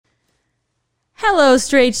Hello,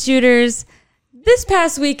 straight shooters. This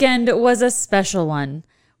past weekend was a special one,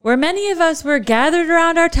 where many of us were gathered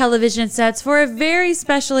around our television sets for a very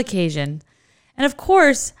special occasion. And of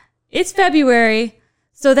course, it's February,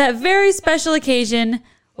 so that very special occasion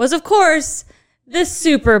was, of course, the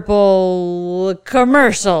Super Bowl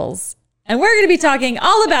commercials. And we're going to be talking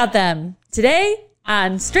all about them today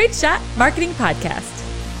on Straight Shot Marketing Podcast.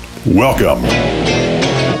 Welcome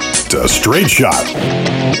to Straight Shot.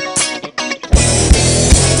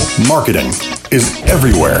 Marketing is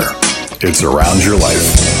everywhere. It's around your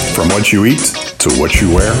life, from what you eat to what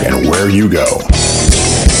you wear and where you go.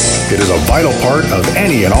 It is a vital part of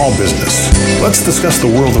any and all business. Let's discuss the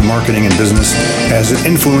world of marketing and business as it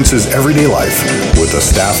influences everyday life with the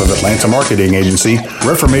staff of Atlanta marketing agency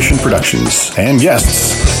Reformation Productions and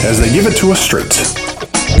guests as they give it to us straight.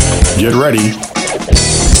 Get ready.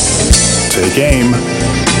 Take aim.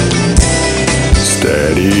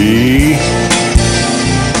 Steady.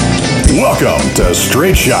 Welcome to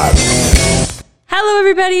Straight Shot. Hello,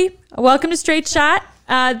 everybody. Welcome to Straight Shot.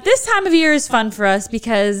 This time of year is fun for us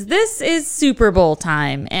because this is Super Bowl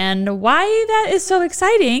time. And why that is so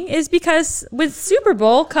exciting is because with Super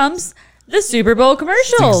Bowl comes the Super Bowl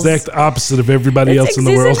commercials. It's the exact opposite of everybody else in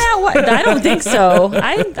the world. I don't think so.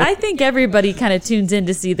 I think everybody kind of tunes in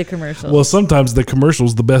to see the commercials. Well, sometimes the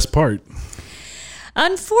commercial's the best part.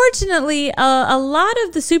 Unfortunately, a lot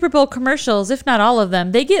of the Super Bowl commercials, if not all of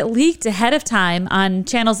them, they get leaked ahead of time on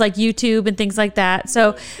channels like YouTube and things like that.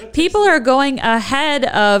 So people are going ahead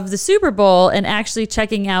of the Super Bowl and actually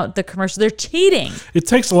checking out the commercial. They're cheating. It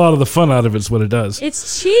takes a lot of the fun out of it is what it does.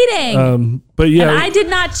 It's cheating. But yeah. And I did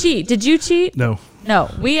not cheat. Did you cheat? No.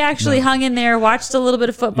 No, we actually hung in there, watched a little bit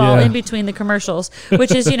of football in between the commercials,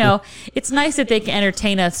 which is, it's nice that they can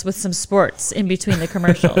entertain us with some sports in between the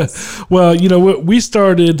commercials. Well, we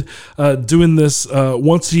started doing this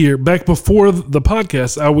once a year. Back before the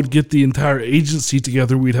podcast, I would get the entire agency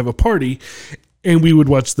together. We'd have a party, and we would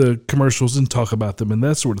watch the commercials and talk about them and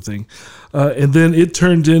that sort of thing. And then it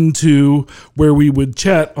turned into where we would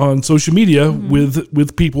chat on social media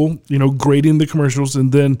with people, grading the commercials.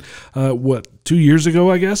 And then 2 years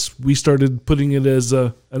ago, I guess, we started putting it as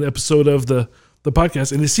an episode of the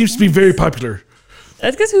podcast. And it seems to be very popular.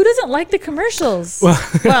 That's because who doesn't like the commercials?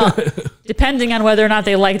 Well, depending on whether or not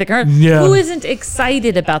they like the commercials. Yeah. Who isn't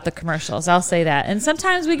excited about the commercials? I'll say that. And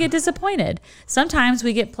sometimes we get disappointed. Sometimes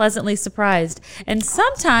we get pleasantly surprised. And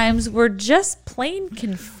sometimes we're just plain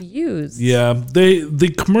confused. Yeah.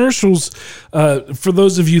 The commercials, for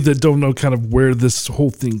those of you that don't know kind of where this whole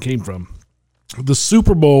thing came from, the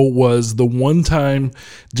Super Bowl was the one time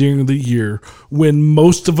during the year when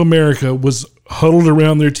most of America was huddled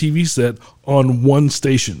around their TV set on one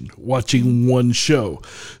station, watching one show.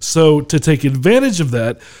 So to take advantage of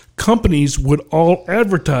that, companies would all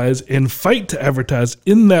advertise and fight to advertise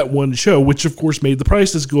in that one show, which of course made the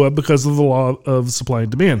prices go up because of the law of supply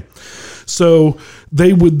and demand. So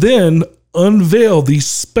they would then unveil these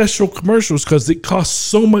special commercials because it costs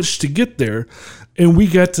so much to get there. And we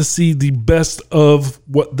got to see the best of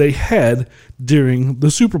what they had during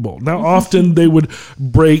the Super Bowl. Now, often they would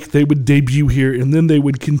debut here, and then they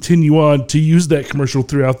would continue on to use that commercial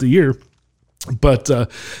throughout the year. But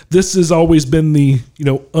this has always been the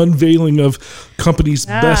unveiling of companies'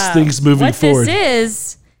 best things moving forward. What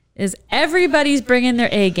this is everybody's bringing their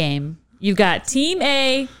A game. You've got Team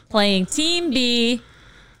A playing Team B.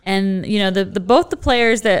 And, both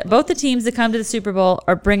the teams that come to the Super Bowl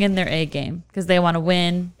are bringing their A game because they want to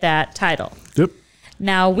win that title. Yep.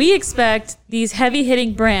 Now, we expect these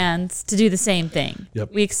heavy-hitting brands to do the same thing.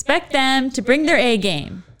 Yep. We expect them to bring their A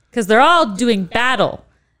game because they're all doing battle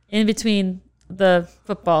in between the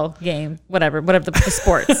football game, whatever the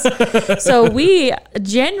sports. So we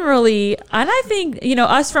generally, and I think,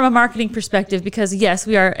 us from a marketing perspective, because, yes,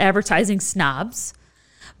 we are advertising snobs,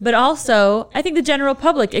 but also, I think the general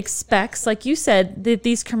public expects, like you said, that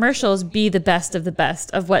these commercials be the best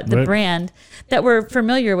of what the brand that we're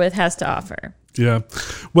familiar with has to offer. Yeah.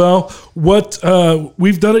 Well, what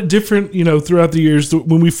we've done it different, throughout the years.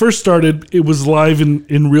 When we first started, it was live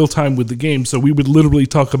in real time with the game. So we would literally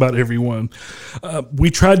talk about every one. We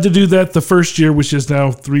tried to do that the first year, which is now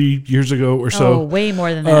 3 years ago or so. Oh, way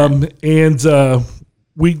more than that.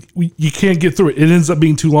 You can't get through it. It ends up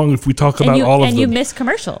being too long if we talk about all of them. And you miss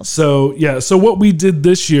commercials. So, yeah. So what we did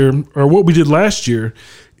this year, or what we did last year,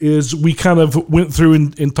 is we kind of went through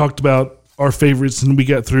and talked about our favorites, and we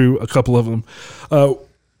got through a couple of them.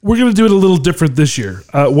 We're going to do it a little different this year.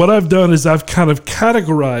 What I've done is I've kind of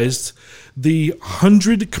categorized the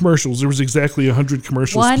 100 commercials. There was exactly 100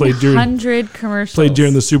 commercials played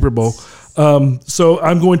during the Super Bowl. So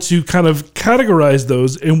I'm going to kind of categorize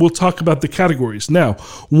those, and we'll talk about the categories. Now,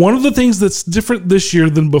 one of the things that's different this year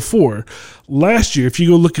than before, last year, if you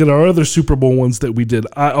go look at our other Super Bowl ones that we did,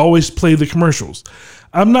 I always play the commercials.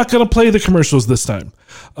 I'm not going to play the commercials this time.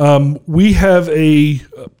 We have a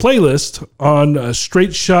playlist on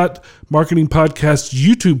Straight Shot Marketing Podcast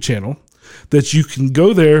YouTube channel that you can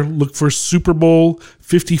go there, look for Super Bowl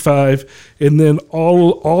 55, and then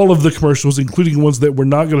all of the commercials, including ones that we're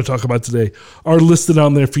not going to talk about today, are listed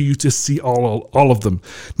on there for you to see all of them.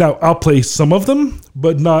 Now, I'll play some of them,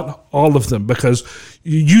 but not all of them, because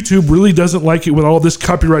YouTube really doesn't like it when all this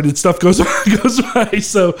copyrighted stuff goes by.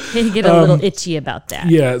 So they get a little itchy about that.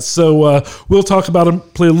 Yeah, so we'll talk about them,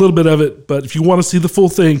 play a little bit of it, but if you want to see the full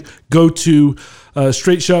thing, go to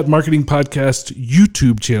Straight Shot Marketing Podcast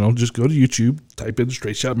YouTube channel. Just go to YouTube, type in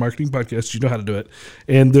Straight Shot Marketing Podcast. You know how to do it.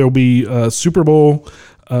 And there'll be Super Bowl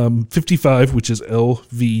 55, which is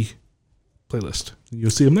LV playlist. You'll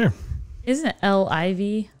see them there. Isn't it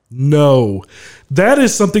LIV? No. That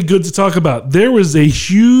is something good to talk about. There was a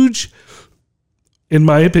huge, in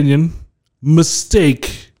my opinion,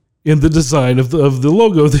 mistake in the design of the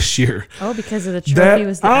logo this year. Oh, because of the trophy that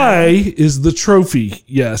was the I is the trophy,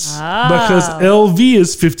 yes. Because LV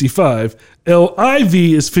is 55, LIV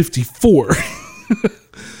is 54.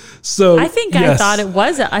 So I think yes. I thought it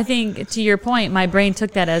was. I think to your point, my brain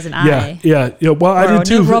took that as an I. Yeah. Well, I did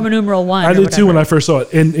too. Roman numeral 1. I did too when I first saw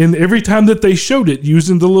it, and every time that they showed it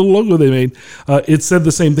using the little logo they made, it said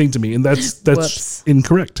the same thing to me, and that's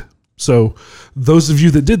incorrect. So those of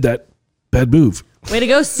you that did that, bad move. Way to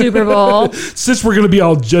go, Super Bowl. Since we're going to be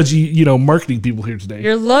all judgy, marketing people here today.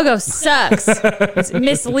 Your logo sucks. It's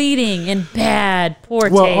misleading and bad. Poor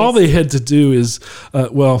taste. Well, all they had to do is,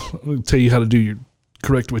 I'll tell you how to do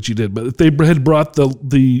correct what you did. But if they had brought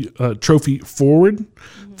the trophy forward,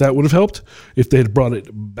 that would have helped. If they had brought it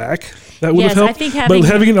back, that would have helped. I think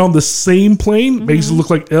having it on the same plane makes it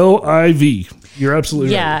look like LIV. You're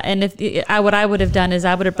absolutely right. Yeah, and what I would have done is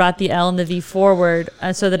I would have brought the L and the V forward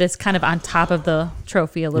so that it's kind of on top of the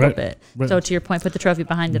trophy a little bit. Right. So to your point, put the trophy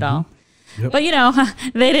behind it all. Yep. But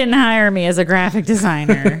they didn't hire me as a graphic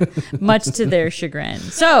designer, much to their chagrin.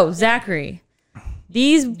 So Zachary,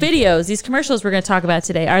 these videos, these commercials we're going to talk about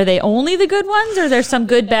today, are they only the good ones, or there's some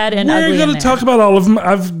good, bad, and ugly in there? We're going to talk about all of them.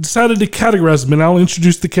 I've decided to categorize them, and I'll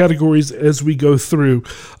introduce the categories as we go through.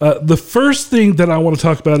 The first thing that I want to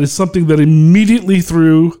talk about is something that immediately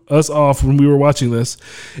threw us off when we were watching this,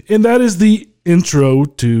 and that is the intro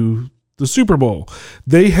to the Super Bowl.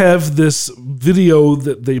 They have this video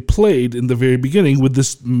that they played in the very beginning with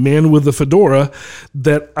this man with a fedora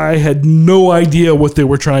that I had no idea what they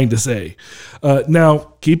were trying to say.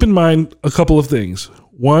 Now, keep in mind a couple of things.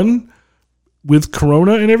 One, with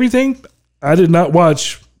Corona and everything, I did not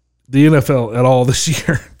watch the NFL at all this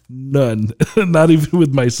year. None. Not even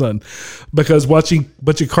with my son. Because watching a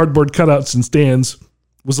bunch of cardboard cutouts and stands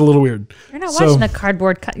was a little weird. You're not watching a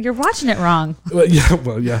cardboard cut. You're watching it wrong.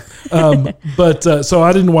 Yeah. So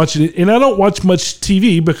I didn't watch it, and I don't watch much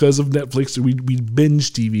TV because of Netflix. We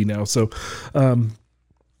binge TV now.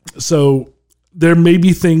 So there may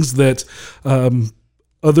be things that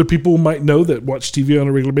other people might know that watch TV on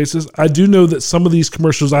a regular basis. I do know that some of these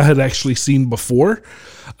commercials I had actually seen before,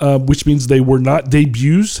 which means they were not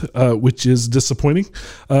debuts, which is disappointing.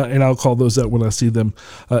 And I'll call those out when I see them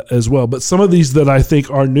as well. But some of these that I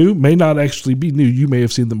think are new may not actually be new. You may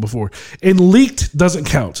have seen them before. And leaked doesn't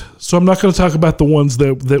count. So I'm not going to talk about the ones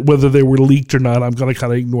that whether they were leaked or not. I'm going to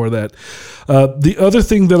kind of ignore that. The other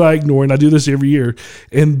thing that I ignore, and I do this every year,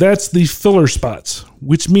 and that's the filler spots,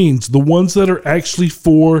 which means the ones that are actually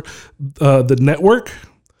for the network.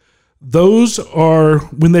 Those are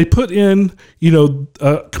when they put in,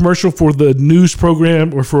 a commercial for the news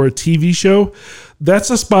program or for a TV show, that's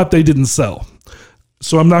a spot they didn't sell.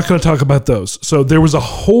 So I'm not going to talk about those. So there was a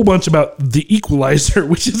whole bunch about The Equalizer,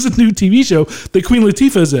 which is a new TV show that Queen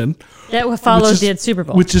Latifah's in. That follows the Super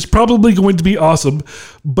Bowl. Which is probably going to be awesome.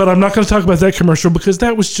 But I'm not going to talk about that commercial because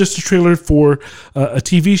that was just a trailer for a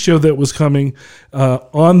TV show that was coming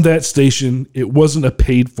on that station. It wasn't a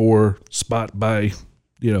paid-for spot by,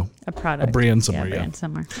 a product, a brand somewhere. Yeah, brand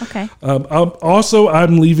somewhere. Okay.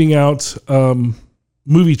 I'm leaving out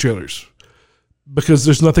movie trailers. Because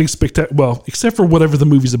there's nothing spectacular, well, except for whatever the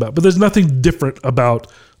movie's about. But there's nothing different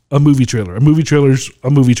about a movie trailer. A movie trailer's a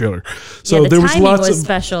movie trailer. So there was lots of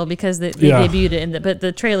special because they debuted it, but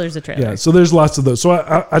the trailer's a trailer. Yeah, so there's lots of those. So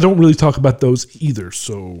I don't really talk about those either.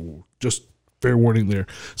 So just fair warning there.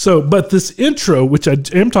 So, but this intro, which I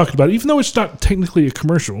am talking about, even though it's not technically a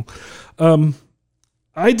commercial,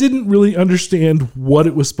 I didn't really understand what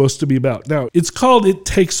it was supposed to be about. Now, it's called It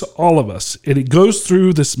Takes All of Us, and it goes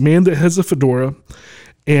through this man that has a fedora,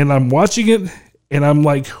 and I'm watching it, and I'm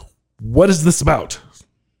like, what is this about?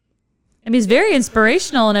 I mean, he's very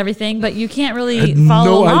inspirational and everything, but you can't really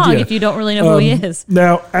follow along if you don't really know who he is.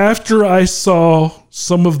 Now, after I saw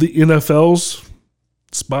some of the NFL's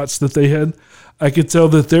spots that they had, I could tell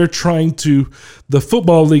that the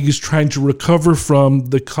football league is trying to recover from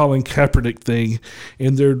the Colin Kaepernick thing,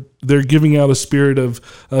 and they're giving out a spirit of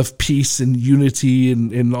peace and unity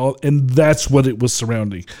and all, and that's what it was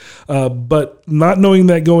surrounding. But not knowing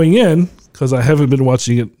that going in, because I haven't been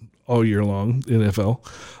watching it all year long, NFL,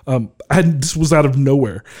 this was out of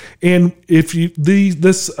nowhere. And if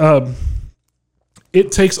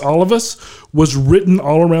It Takes All of Us was written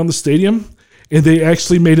all around the stadium. And they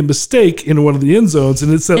actually made a mistake in one of the end zones,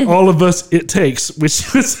 and it said "All of us it takes,"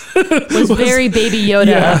 which was very Baby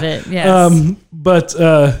Yoda of it. Yes.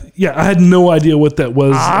 I had no idea what that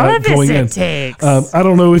was going in. Takes. I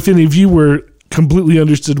don't know if any of you were completely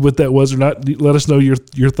understood what that was or not. Let us know your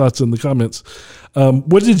thoughts in the comments.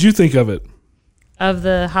 What did you think of it? Of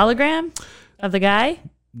the hologram of the guy?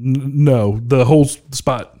 No, the whole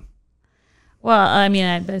spot. Well, I mean,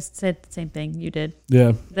 I said the same thing you did.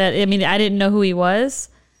 Yeah. I didn't know who he was,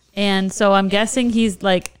 and so I'm guessing he's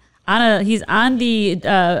like he's on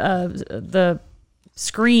the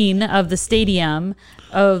screen of the stadium,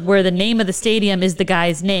 where the name of the stadium is the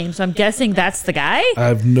guy's name. So I'm guessing that's the guy. I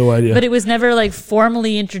have no idea. But it was never like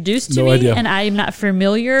formally introduced to me, idea. and I'm not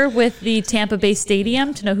familiar with the Tampa Bay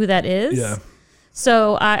Stadium to know who that is. Yeah.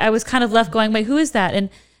 So I was kind of left going, wait, who is that?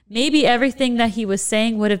 And maybe everything that he was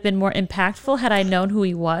saying would have been more impactful had I known who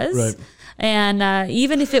he was. Right. And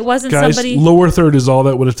even if it wasn't Guys, somebody... lower third is all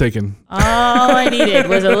that would have taken. All I needed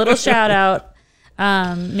was a little shout out.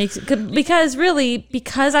 Because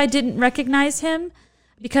I didn't recognize him,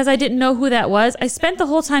 because I didn't know who that was, I spent the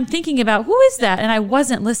whole time thinking about who is that, and I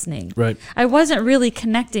wasn't listening. Right. I wasn't really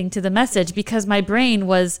connecting to the message because my brain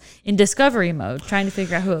was in discovery mode, trying to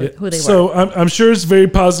figure out who they were. So I'm sure it's a very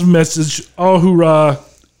positive message. Oh, hoorah.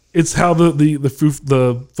 It's how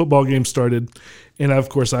the football game started, and of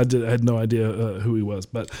course I had no idea who he was,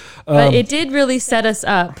 but it did really set us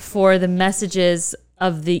up for the messages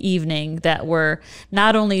of the evening that were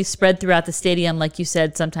not only spread throughout the stadium, like you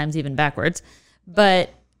said, sometimes even backwards, but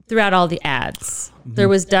throughout all the ads. Mm-hmm. There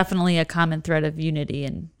was definitely a common thread of unity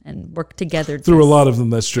and work together. Through a lot of them,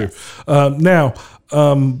 that's true. Yes.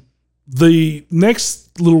 The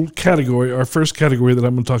next little category, our first category that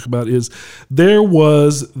I'm going to talk about is there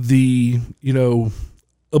was the,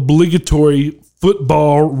 obligatory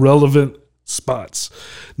football relevant spots.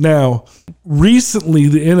 Now, recently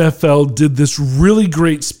the NFL did this really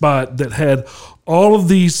great spot that had all of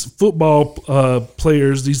these football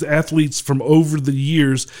players, these athletes from over the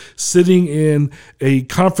years sitting in a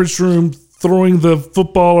conference room, throwing the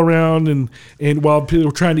football around and while people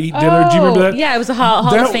were trying to eat dinner. Do you remember that? Yeah, it was a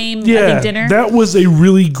Hall of Fame dinner. That was a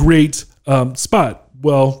really great spot.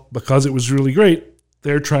 Well, because it was really great,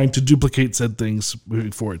 they're trying to duplicate said things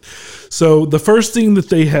moving forward. So the first thing that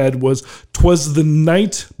they had was 'twas the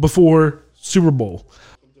night before Super Bowl.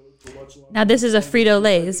 Now this is a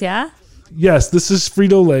Frito-Lay's, yeah? Yes, this is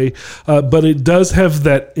Frito-Lay, but it does have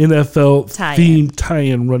that NFL theme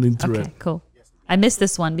tie-in running through it. Okay, cool. I missed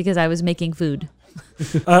this one because I was making food.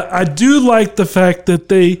 I do like the fact that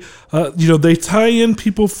they tie in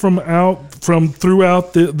people from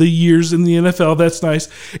throughout the years in the NFL. That's nice.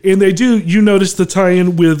 And they do, you notice the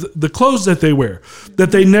tie-in with the clothes that they wear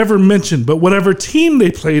that they never mention, but whatever team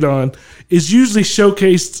they played on is usually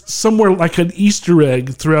showcased somewhere like an Easter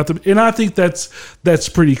egg throughout and I think that's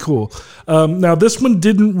pretty cool. Now this one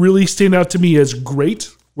didn't really stand out to me as great,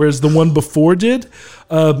 whereas the one before did,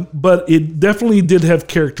 but it definitely did have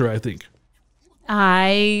character, I think.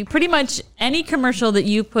 Pretty much any commercial that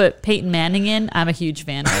you put Peyton Manning in, I'm a huge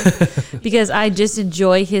fan of because I just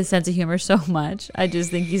enjoy his sense of humor so much. I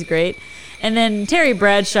just think he's great. And then Terry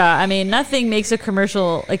Bradshaw, nothing makes a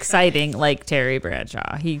commercial exciting like Terry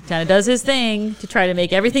Bradshaw. He kind of does his thing to try to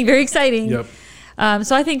make everything very exciting. Yep.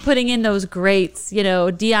 So I think putting in those greats,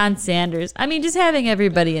 Deion Sanders, just having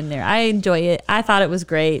everybody in there. I enjoy it. I thought it was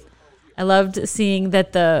great. I loved seeing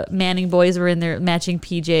that the Manning boys were in their matching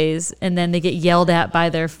PJs and then they get yelled at by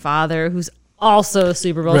their father, who's also a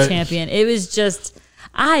Super Bowl champion. It was just,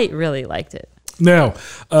 I really liked it. Now,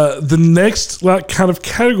 the next kind of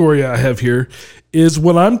category I have here is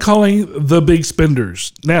what I'm calling the big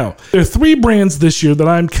spenders. Now, there are 3 brands this year that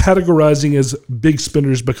I'm categorizing as big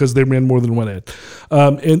spenders because they ran more than one ad.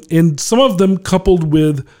 And some of them coupled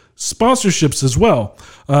with sponsorships as well,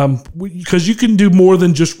 because you can do more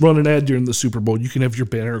than just run an ad during the Super Bowl. You can have your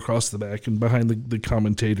banner across the back and behind the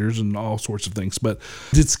commentators and all sorts of things. But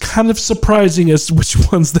it's kind of surprising as to which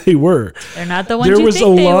ones they were. They're not the ones There you was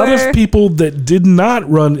think a they lot were. of people that did not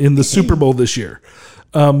run in the Super Bowl this year.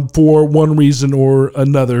 For one reason or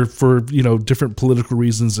another, for different political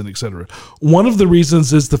reasons and et cetera. One of the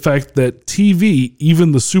reasons is the fact that TV,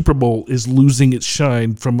 even the Super Bowl, is losing its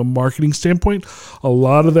shine from a marketing standpoint. A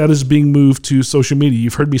lot of that is being moved to social media.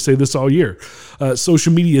 You've heard me say this all year.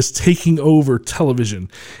 Social media is taking over television,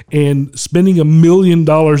 and spending $1 million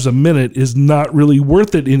a minute is not really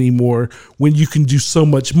worth it anymore when you can do so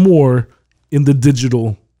much more in the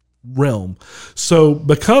digital realm. So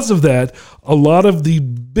because of that, a lot of the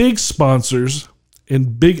big sponsors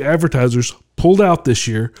and big advertisers pulled out this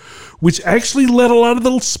year, which actually let a lot of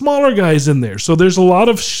the smaller guys in there. So there's a lot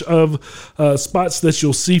of spots that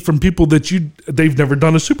you'll see from people that they've never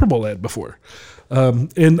done a Super Bowl ad before.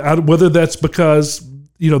 Whether that's because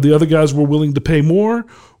the other guys were willing to pay more,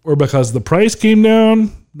 or because the price came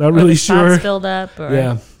down, not really sure. Spots filled up. Or...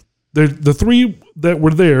 Yeah, the three that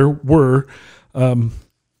were there were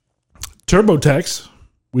TurboTax,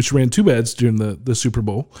 which ran 2 ads during the Super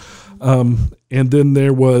Bowl. And then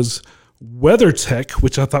there was WeatherTech,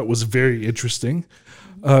 which I thought was very interesting.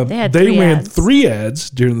 They ran 3 ads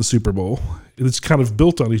during the Super Bowl. It's kind of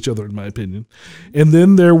built on each other, in my opinion. And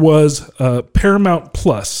then there was Paramount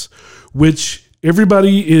Plus, which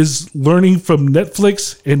everybody is learning from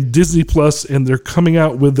Netflix and Disney Plus, and they're coming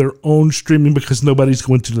out with their own streaming because nobody's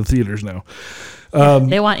going to the theaters now.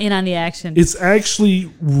 They want in on the action. It's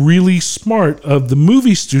actually really smart of the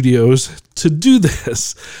movie studios to do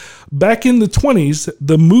this. Back in the 1920s,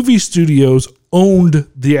 the movie studios owned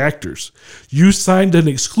the actors. You signed an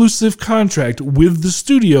exclusive contract with the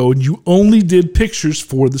studio, and you only did pictures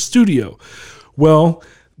for the studio. Well,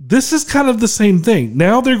 this is kind of the same thing.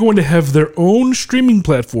 Now they're going to have their own streaming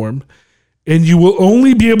platform, and you will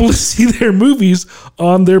only be able to see their movies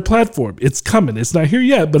on their platform. It's coming. It's not here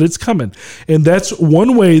yet, but it's coming. And that's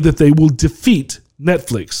one way that they will defeat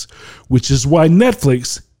Netflix, which is why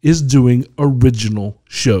Netflix is doing original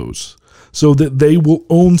shows, so that they will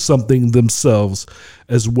own something themselves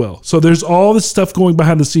as well. So there's all this stuff going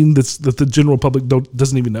behind the scenes that the general public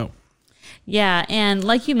doesn't even know. Yeah, and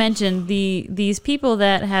like you mentioned, these people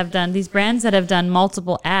that have done, these brands that have done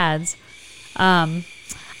multiple ads,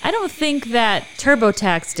 I don't think that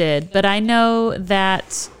TurboTax did, but I know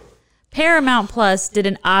that Paramount Plus did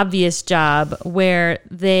an obvious job where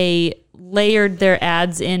they layered their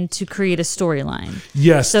ads in to create a storyline.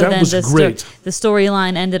 Yes, so that was great. The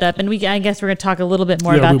storyline ended up, and I guess we're going to talk a little bit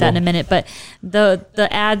more about that in a minute, but the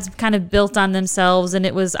ads kind of built on themselves, and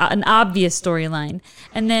it was an obvious storyline.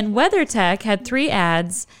 And then WeatherTech had 3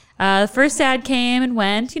 ads. First ad came and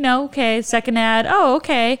went, okay. Second ad,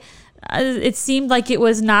 okay. It seemed like it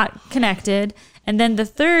was not connected. And then the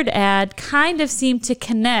third ad kind of seemed to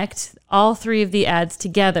connect all 3 of the ads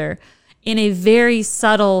together in a very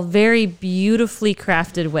subtle, very beautifully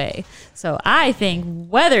crafted way. So I think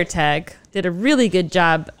WeatherTech did a really good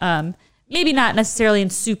job, maybe not necessarily in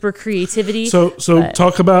super creativity. So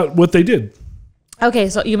talk about what they did. Okay,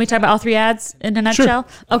 so you want me to talk about all 3 ads in a nutshell?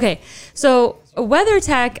 Sure. Okay, so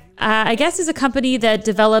WeatherTech, I guess, is a company that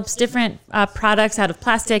develops different products out of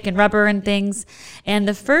plastic and rubber and things. And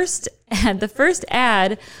the first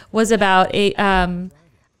ad was about a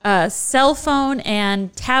cell phone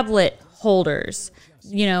and tablet holders.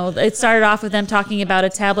 It started off with them talking about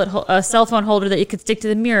a cell phone holder that you could stick to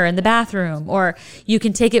the mirror in the bathroom, or you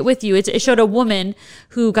can take it with you. It showed a woman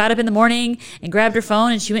who got up in the morning and grabbed her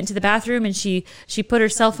phone, and she went to the bathroom, and she put her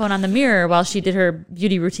cell phone on the mirror while she did her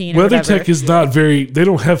beauty routine. WeatherTech is not they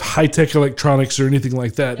don't have high-tech electronics or anything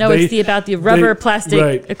like that. No, it's about the rubber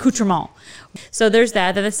plastic accoutrement. So there's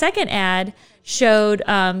that. Then the second ad showed,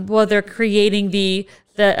 they're creating the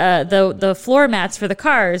floor mats for the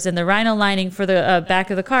cars and the rhino lining for the back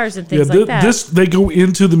of the cars and things like that. They go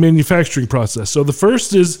into the manufacturing process. So the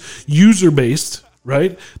first is user-based,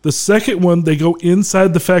 right? The second one, they go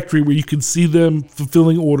inside the factory where you can see them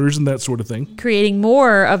fulfilling orders and that sort of thing. Creating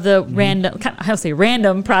more of the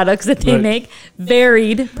random products that they make,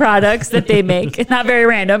 varied products that they make. It's not very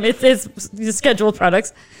random. It's scheduled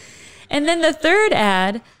products. And then the third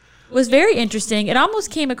ad was very interesting. It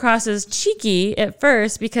almost came across as cheeky at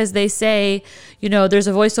first because they say, there's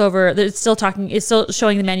a voiceover. It's still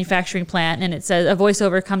showing the manufacturing plant, and it says a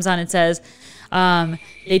voiceover comes on and says,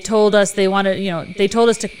 They told us they wanted, they told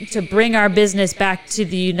us to bring our business back to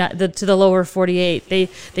the lower 48.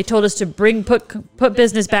 They told us to put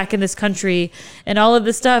business back in this country and all of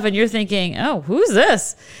this stuff. And you're thinking, oh, who's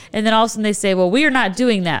this? And then all of a sudden they say, well, we are not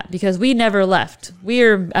doing that because we never left. We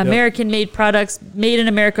are American-made products, made in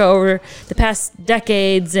America over the past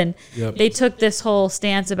decades. And they took this whole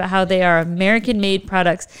stance about how they are American-made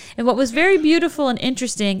products. And what was very beautiful and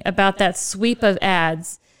interesting about that sweep of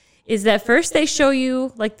ads is that first they show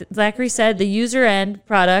you, like Zachary said, the user end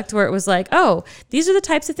product where it was like, oh, these are the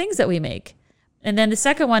types of things that we make. And then the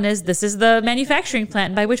second one is, this is the manufacturing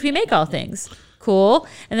plant by which we make all things. Cool.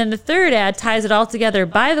 And then the third ad ties it all together.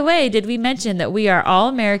 By the way, did we mention that we are all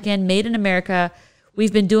American, made in America?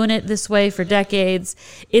 We've been doing it this way for decades.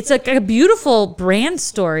 It's like a beautiful brand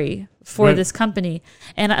story for this company.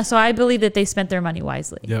 And so I believe that they spent their money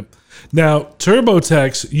wisely. Yep. Now,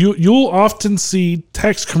 TurboTax, you'll often see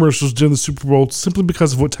tax commercials during the Super Bowl simply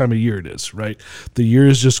because of what time of year it is, right? The year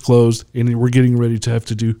is just closed and we're getting ready to have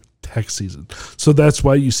to do tax season. So that's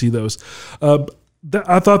why you see those.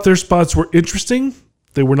 I thought their spots were interesting.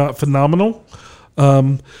 They were not phenomenal.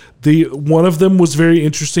 One of them was very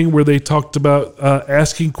interesting where they talked about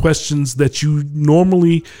asking questions that you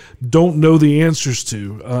normally don't know the answers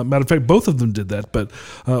to. Matter of fact, both of them did that. But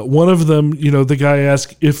one of them, the guy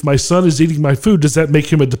asked, if my son is eating my food, does that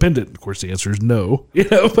make him a dependent? Of course, the answer is no.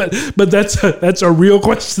 But that's a real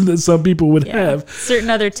question that some people would have.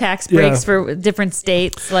 Certain other tax breaks for different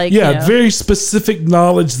states. Very specific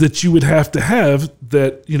knowledge that you would have to have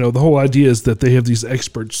that, the whole idea is that they have these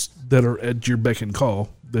experts that are at your beck and call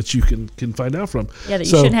that you can find out from. Yeah, that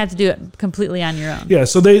you shouldn't have to do it completely on your own. Yeah,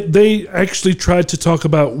 so they actually tried to talk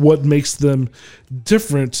about what makes them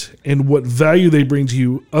different and what value they bring to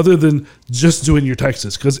you other than just doing your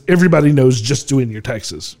taxes, because everybody knows just doing your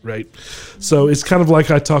taxes, right? So it's kind of like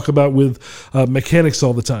I talk about with mechanics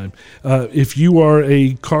all the time. If you are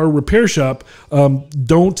a car repair shop,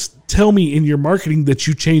 don't tell me in your marketing that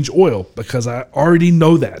you change oil because I already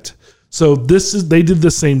know that. So they did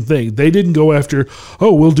the same thing. They didn't go after,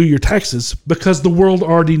 oh, we'll do your taxes, because the world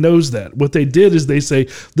already knows that. What they did is they say,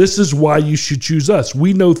 this is why you should choose us.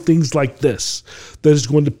 We know things like this that is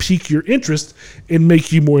going to pique your interest and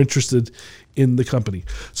make you more interested in the company.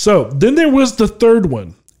 So then there was the third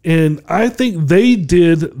one, and I think they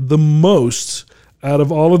did the most out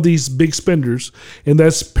of all of these big spenders, and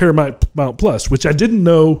that's Paramount Plus, which I didn't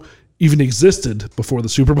know even existed before the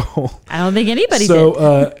Super Bowl. I don't think anybody did.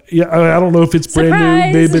 So, I don't know if it's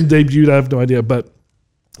brand new. They've been debuted. I have no idea. But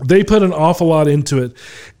they put an awful lot into it.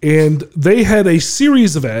 And they had a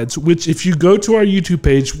series of ads, which if you go to our YouTube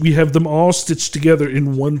page, we have them all stitched together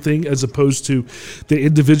in one thing as opposed to the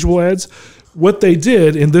individual ads. What they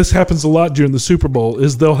did, and this happens a lot during the Super Bowl,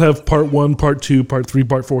 is they'll have part 1, part 2, part 3,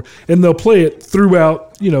 part 4, and they'll play it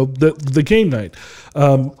throughout, the game night.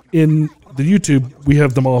 In the YouTube, we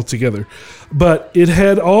have them all together. But it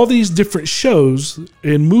had all these different shows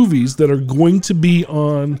and movies that are going to be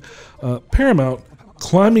on Paramount,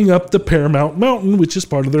 climbing up the Paramount Mountain, which is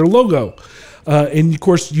part of their logo. And of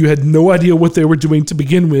course, you had no idea what they were doing to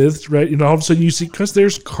begin with, right? And all of a sudden you see, because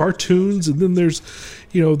there's cartoons and then there's,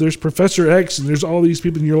 there's Professor X and there's all these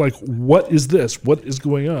people, and you're like, what is this? What is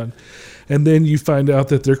going on? And then you find out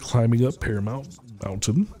that they're climbing up Paramount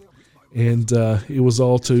Mountain. And it was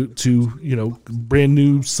all to brand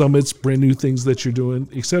new summits, brand new things that you're doing,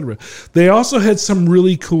 etc. They also had some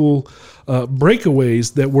really cool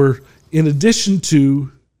breakaways that were in addition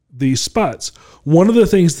to these spots. One of the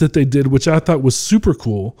things that they did, which I thought was super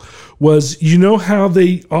cool, was how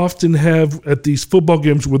they often have at these football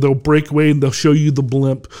games where they'll break away and they'll show you the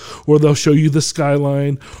blimp, or they'll show you the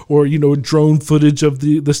skyline, or drone footage of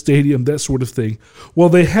the stadium, that sort of thing. Well,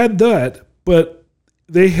 they had that, but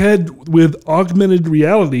they had, with augmented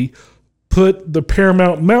reality, put the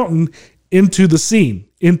Paramount Mountain into the scene,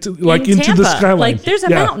 into the skyline. Like there's a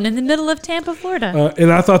mountain in the middle of Tampa, Florida.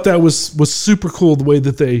 And I thought that was super cool the way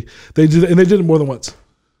that they did it, and they did it more than once.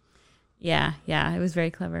 Yeah, it was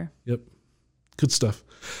very clever. Yep, good stuff.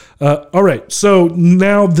 All right, so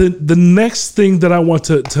now the next thing that I want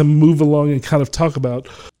to move along and kind of talk about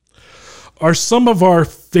are some of our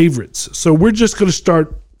favorites. So we're just going to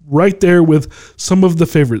start right there with some of the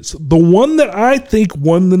favorites. The one that I think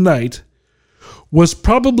won the night was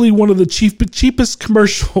probably one of the cheapest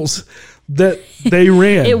commercials that they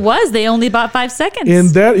ran. It was. They only bought 5 seconds. And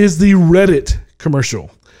that is the Reddit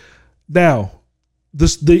commercial. Now,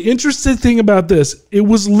 the interesting thing about this, it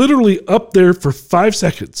was literally up there for 5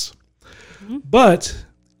 seconds. Mm-hmm. But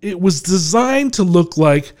it was designed to look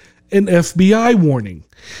like an FBI warning.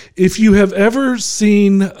 If you have ever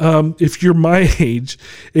seen, if you're my age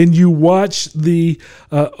and you watch the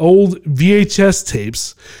old VHS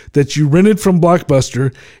tapes that you rented from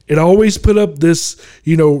Blockbuster, it always put up this,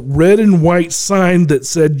 red and white sign that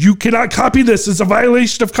said, "You cannot copy this. It's a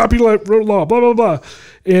violation of copyright law, blah, blah, blah."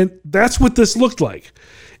 And that's what this looked like.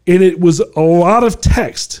 And it was a lot of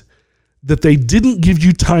text that they didn't give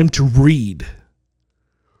you time to read.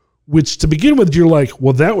 Which to begin with, you're like,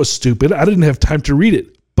 well, that was stupid. I didn't have time to read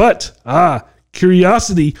it. But,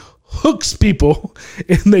 curiosity hooks people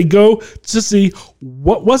and they go to see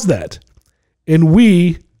what was that. And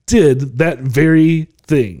we did that very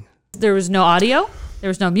thing. There was no audio. There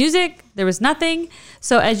was no music. There was nothing.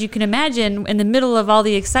 So as you can imagine, in the middle of all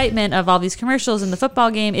the excitement of all these commercials in the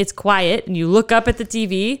football game, it's quiet and you look up at the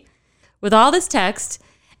TV with all this text.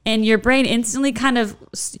 And your brain instantly kind of,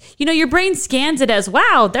 your brain scans it as,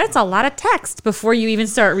 wow, that's a lot of text before you even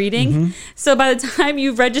start reading. Mm-hmm. So by the time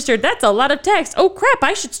you've registered, that's a lot of text. Oh, crap,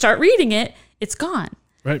 I should start reading it. It's gone.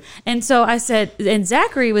 Right. And so I said, and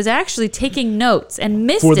Zachary was actually taking notes and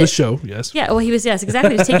missed it. For the show, yes. Yeah, well, he was, yes,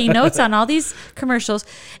 exactly. He was taking notes on all these commercials.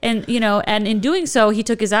 And, and in doing so, he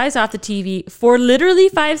took his eyes off the TV for literally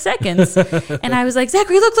 5 seconds. And I was like,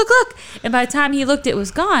 Zachary, look. And by the time he looked, it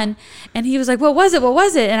was gone. And he was like, what was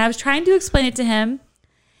it? And I was trying to explain it to him.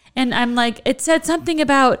 And I'm like, it said something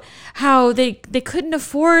about how they couldn't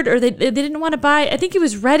afford or they didn't want to buy. I think it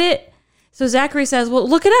was Reddit. So Zachary says, well,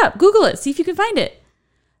 look it up. Google it. See if you can find it.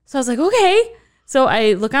 So I was like, okay. So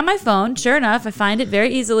I look on my phone. Sure enough, I find it very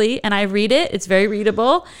easily and I read it. It's very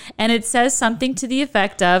readable. And it says something to the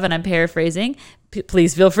effect of, and I'm paraphrasing,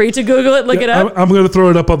 please feel free to Google it, look it up. I'm going to throw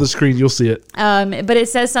it up on the screen. You'll see it. But it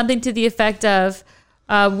says something to the effect of,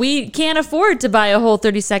 we can't afford to buy a whole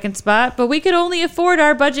 30-second spot, but we could only afford,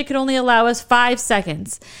 our budget could only allow us 5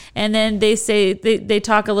 seconds. And then they say, they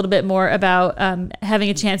talk a little bit more about having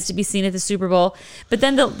a chance to be seen at the Super Bowl. But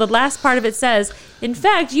then the last part of it says, in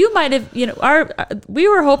fact, you might have, we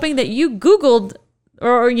were hoping that you Googled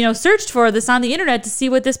or searched for this on the internet to see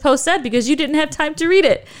what this post said because you didn't have time to read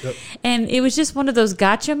it. Yep. And it was just one of those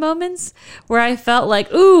gotcha moments where I felt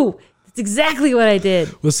like, ooh, that's exactly what I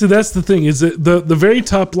did. Well, see, that's the thing is that the very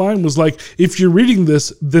top line was like, if you're reading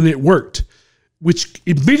this, then it worked, which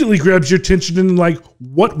immediately grabs your attention and like,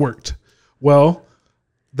 what worked? Well,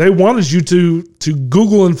 they wanted you to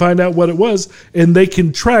Google and find out what it was, and they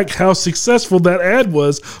can track how successful that ad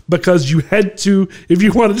was because you had to, if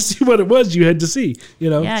you wanted to see what it was, you had to see,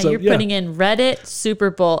 Yeah, so, you're putting in Reddit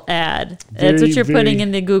Super Bowl ad. That's what you're putting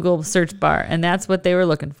in the Google search bar, and that's what they were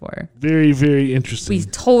looking for. Very, very interesting. We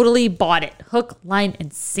totally bought it. Hook, line,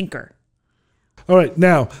 and sinker. All right,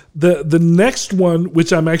 now the next one,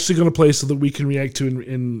 which I'm actually going to play so that we can react to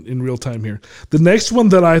in real time here. The next one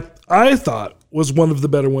that I thought was one of the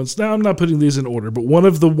better ones. Now, I'm not putting these in order, but one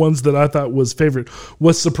of the ones that I thought was favorite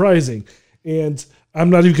was Surprising. And I'm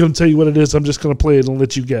not even going to tell you what it is. I'm just going to play it and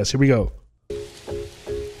let you guess. Here we go.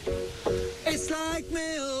 It's like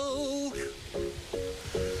milk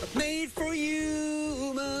made for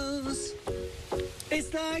humans.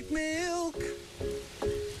 It's like milk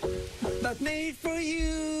but made for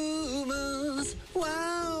humans.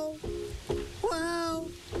 Wow, wow,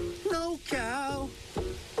 no cow.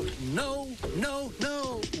 No,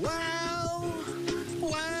 wow,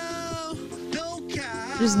 no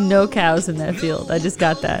cow. There's no cows in that field. I just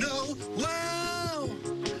got that. Wow.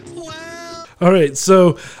 All right,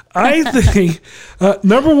 so I think,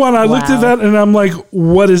 number one, I looked at that and I'm like,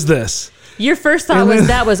 what is this? Your first thought was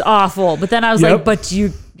that was awful, but then I was like, but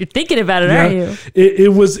you're thinking about it, aren't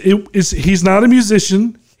you? He's not a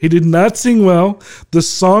musician. He did not sing well. The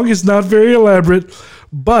song is not very elaborate,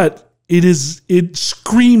 but it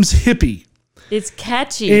screams hippie. It's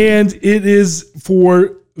catchy. And it is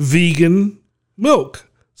for vegan milk.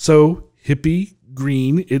 So hippie,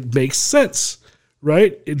 green, it makes sense,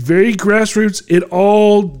 right? It very grassroots. It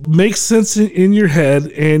all makes sense in your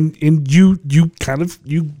head and you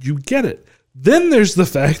get it. Then there's the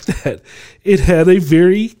fact that it had a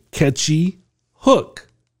very catchy hook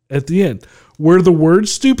at the end. Were the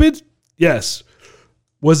words stupid? Yes.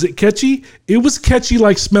 Was it catchy? It was catchy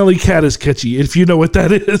like Smelly Cat is catchy, if you know what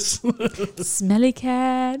that is. Smelly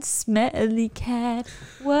cat,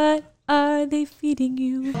 what are they feeding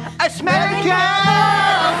you? A smelly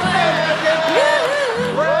cat,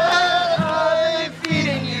 what are they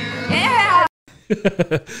feeding you? Yeah.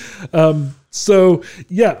 So,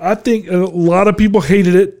 yeah, I think a lot of people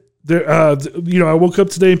hated it. There, I woke up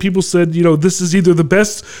today and people said, this is either the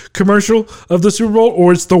best commercial of the Super Bowl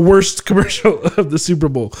or it's the worst commercial of the Super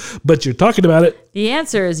Bowl. But you're talking about it. The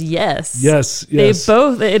answer is yes. Yes.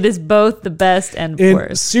 It is both the best and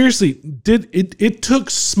worst. Seriously, it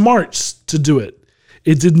took smarts to do it.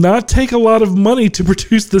 It did not take a lot of money to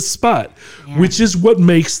produce this spot, which is what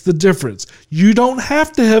makes the difference. You don't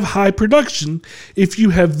have to have high production if you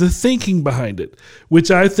have the thinking behind it, which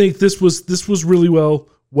I think this was really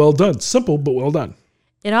well done. Simple, but well done.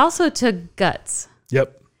 It also took guts.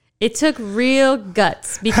 Yep. It took real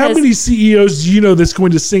guts. Because how many CEOs do you know that's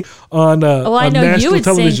going to sing on national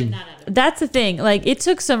television? That's the thing. Like, it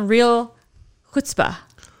took some real chutzpah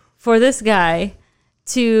for this guy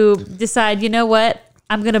to decide, you know what?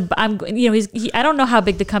 I don't know how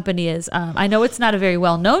big the company is. I know it's not a very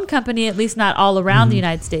well-known company, at least not all around the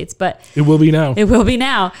United States, but it will be now. It will be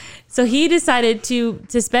now. So he decided to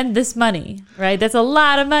spend this money, right? That's a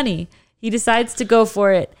lot of money. He decides to go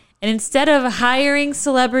for it. And instead of hiring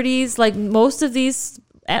celebrities, like most of these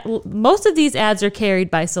ads are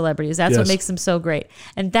carried by celebrities. That's what makes them so great.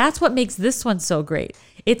 And that's what makes this one so great.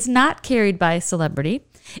 It's not carried by a celebrity.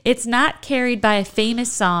 It's not carried by a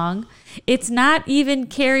famous song. It's not even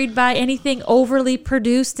carried by anything overly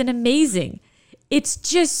produced and amazing. It's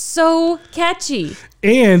just so catchy.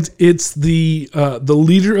 And it's the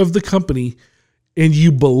leader of the company, and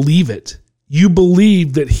you believe it. You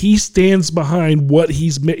believe that he stands behind what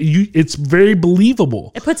he's made. It's very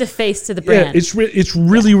believable. It puts a face to the brand. Yeah, it's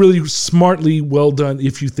really, really smartly well done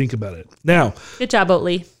if you think about it. Now, good job,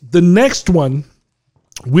 Oatly. The next one,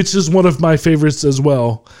 which is one of my favorites as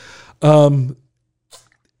well,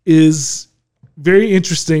 is very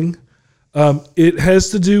interesting. It has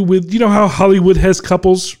to do with, how Hollywood has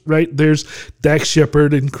couples, right? There's Dax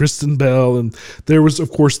Shepard and Kristen Bell, and there was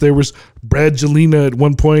Brad Jelena at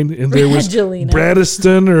one point, and there was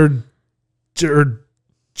Bradiston or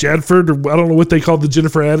Jadford, or I don't know what they call the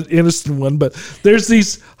Jennifer Aniston one, but there's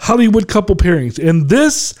these Hollywood couple pairings, and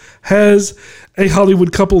this has a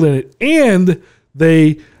Hollywood couple in it, and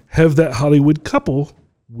they have that Hollywood couple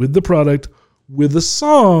with the product with a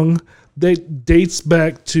song that dates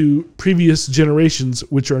back to previous generations,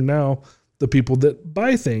 which are now the people that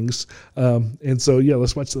buy things. And so,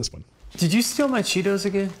 let's watch this one. Did you steal my Cheetos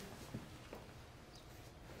again?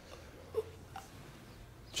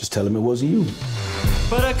 Just tell him it wasn't you.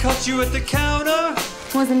 But I caught you at the counter.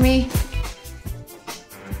 Wasn't me.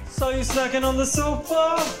 Saw you snacking on the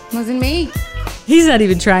sofa. Wasn't me. He's not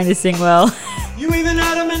even trying to sing well. You even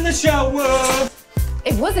had him in the shower.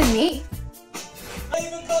 It wasn't me. I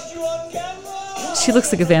even caught you on camera. She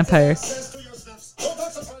looks like a vampire.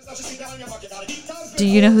 Do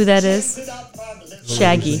you know who that is?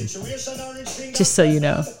 Shaggy. Just so you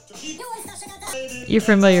know. You're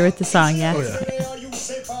familiar with the song, yeah? Oh, yeah.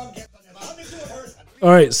 All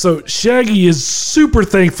right, so Shaggy is super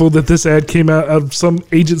thankful that this ad came out of some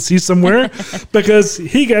agency somewhere because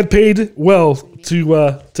he got paid well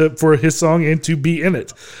to for his song and to be in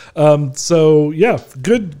it. So yeah,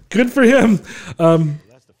 good for him.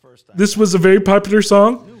 This was a very popular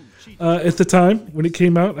song at the time when it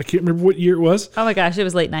came out. I can't remember what year it was. Oh my gosh, it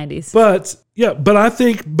was late 90s. But I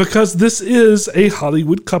think because this is a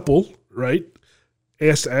Hollywood couple, right?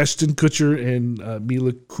 Ashton Kutcher and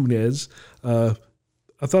Mila Kunis.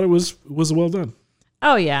 I thought it was well done.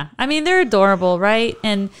 Oh yeah, I mean they're adorable, right?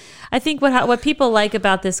 And I think what people like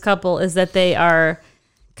about this couple is that they are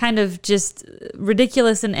kind of just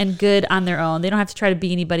ridiculous and good on their own. They don't have to try to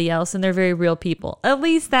be anybody else, and they're very real people. At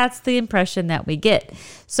least that's the impression that we get.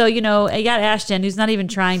 So I got Ashton, who's not even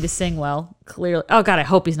trying to sing well. Clearly, oh God, I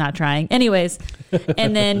hope he's not trying. Anyways,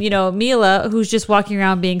 and then Mila, who's just walking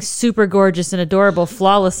around being super gorgeous and adorable,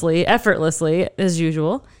 flawlessly, effortlessly as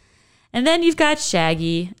usual. And then you've got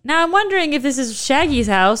Shaggy. Now I'm wondering if this is Shaggy's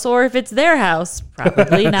house or if it's their house.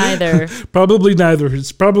 Probably neither. Probably neither.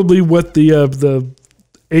 It's probably what the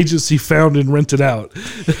agency found and rented out.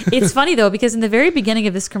 It's funny though, because in the very beginning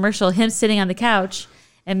of this commercial, him sitting on the couch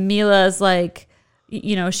and Mila's like,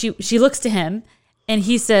 she looks to him and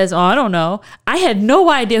he says, "Oh, I don't know. I had no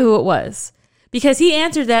idea who it was." Because he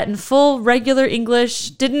answered that in full regular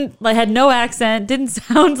English, had no accent, didn't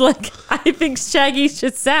sound like I think Shaggy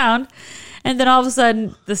should sound. And then all of a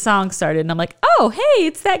sudden the song started and I'm like, oh, hey,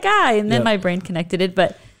 it's that guy. And then my brain connected it.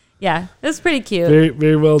 But yeah, it was pretty cute. Very,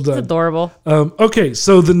 very well done. It's adorable. Okay,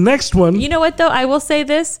 so the next one. You know what though? I will say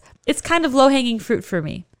this. It's kind of low-hanging fruit for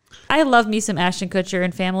me. I love me some Ashton Kutcher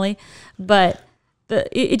and family, but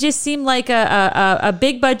it just seemed like a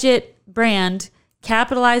big budget brand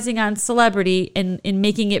capitalizing on celebrity and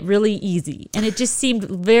making it really easy. And it just seemed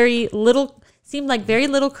very little seemed like very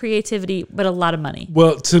little creativity, but a lot of money.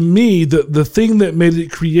 Well, to me, the thing that made it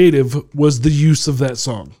creative was the use of that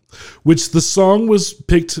song, which the song was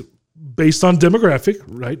picked based on demographic,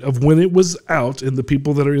 right, of when it was out and the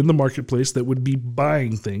people that are in the marketplace that would be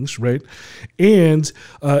buying things, right? And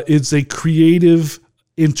it's a creative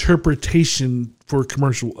interpretation for a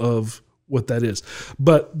commercial of what that is.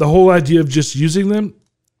 But the whole idea of just using them,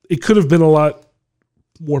 it could have been a lot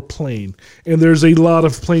more plain. And there's a lot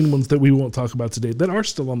of plain ones that we won't talk about today that are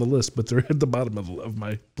still on the list, but they're at the bottom of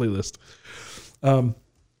my playlist.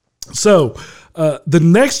 So the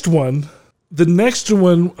next one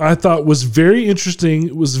I thought was very interesting.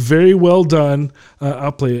 It was very well done.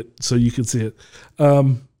 I'll play it so you can see it.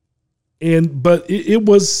 But it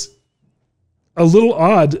was a little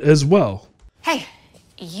odd as well. Hey,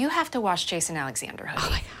 you have to wash Jason Alexander hoodie.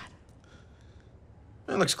 Oh my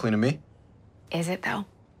God. It looks clean to me. Is it though?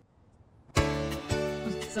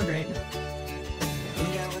 So great.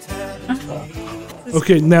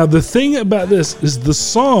 Okay, now the thing about this is the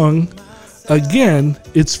song, again,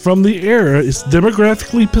 it's from the era, it's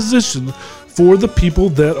demographically positioned for the people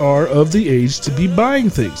that are of the age to be buying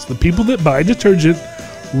things. The people that buy detergent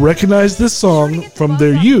recognize this song from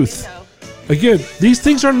their youth. Again, these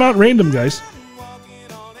things are not random, guys.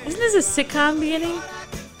 Isn't this a sitcom beginning?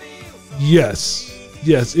 Yes,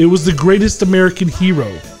 it was The Greatest American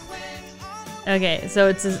Hero. Okay, so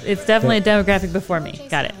it's definitely a demographic before me.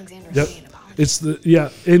 Got it. Yep. It's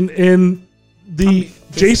and the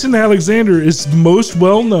Jason Alexander is most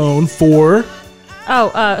well known for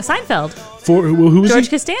Seinfeld. For who was George he?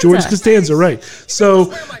 Costanza. George Costanza, right?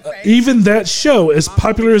 So even that show, as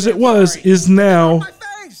popular as it was, is now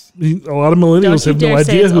a lot of millennials have no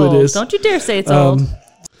idea who it is. Don't you dare say it's old.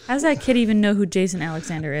 How does that kid even know who Jason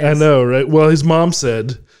Alexander is? I know, right? Well, his mom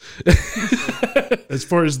said, as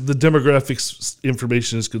far as the demographics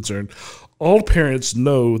information is concerned, all parents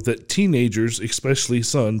know that teenagers, especially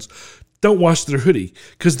sons, don't wash their hoodie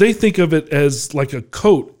because they think of it as like a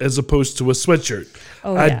coat as opposed to a sweatshirt.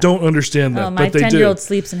 Oh, I yeah. don't understand that, My but they 10-year-old do.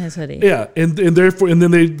 sleeps in his hoodie. Yeah, and therefore, and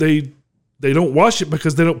then they don't wash it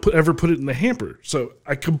because they don't ever put it in the hamper. So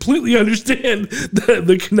I completely understand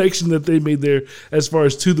the connection that they made there as far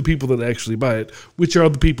as to the people that actually buy it, which are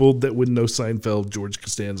the people that would know Seinfeld, George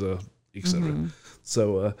Costanza, etc. Mm-hmm.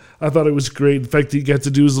 So I thought it was great. The fact that he got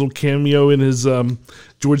to do his little cameo in his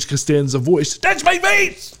George Costanza voice. That's my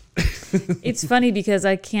face! It's funny because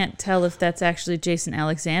I can't tell if that's actually Jason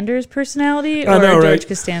Alexander's personality I or know, George right?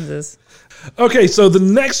 Costanza's. Okay, so the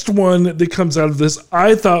next one that comes out of this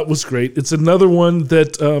I thought was great. It's another one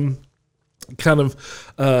that kind of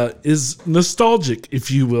is nostalgic,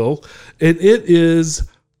 if you will, and it is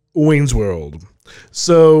Wayne's World.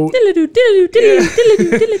 So,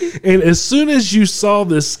 and as soon as you saw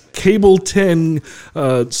this Cable 10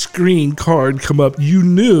 screen card come up, you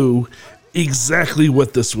knew exactly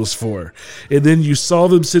what this was for. And then you saw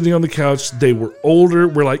them sitting on the couch. They were older.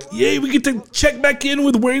 We're like, yay, we get to check back in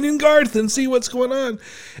with Wayne and Garth and see what's going on.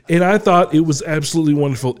 And I thought it was absolutely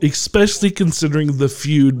wonderful, especially considering the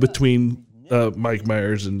feud between Mike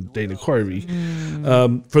Myers and Dana Carvey.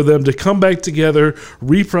 For them to come back together,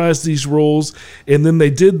 reprise these roles, and then they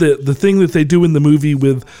did the thing that they do in the movie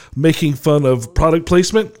with making fun of product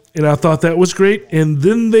placement, and I thought that was great. And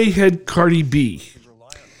then they had Cardi B.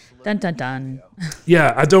 Dun dun dun.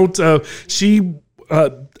 Yeah, I don't. She,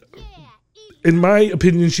 in my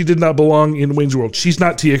opinion, she did not belong in Wayne's World. She's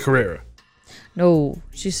not Tia Carrera. No,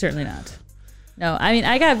 she's certainly not. No, I mean,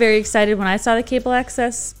 I got very excited when I saw the cable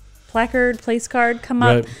access place card come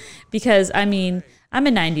up because, I mean, I'm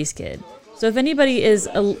a 90s kid. So if anybody is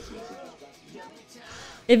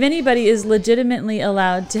legitimately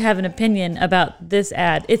allowed to have an opinion about this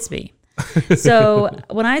ad, it's me. So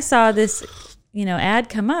when I saw this, ad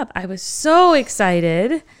come up, I was so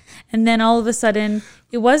excited. And then all of a sudden,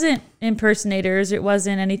 it wasn't impersonators. It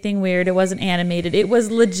wasn't anything weird. It wasn't animated. It was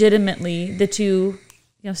legitimately the two,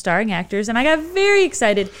 starring actors. And I got very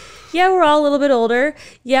excited. Yeah, we're all a little bit older.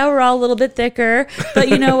 Yeah, we're all a little bit thicker. But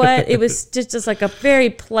you know what? It was just like a very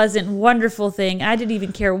pleasant, wonderful thing. I didn't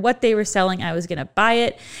even care what they were selling. I was going to buy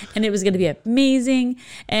it. And it was going to be amazing.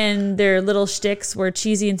 And their little shticks were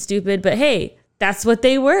cheesy and stupid. But hey, that's what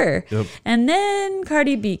they were. Yep. And then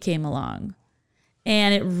Cardi B came along.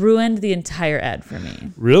 And it ruined the entire ad for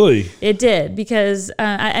me. Really? It did, because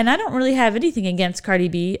I don't really have anything against Cardi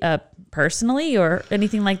B personally or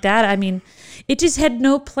anything like that. I mean, it just had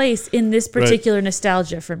no place in this particular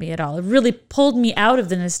nostalgia for me at all. It really pulled me out of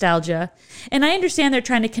the nostalgia. And I understand they're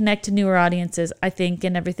trying to connect to newer audiences, I think,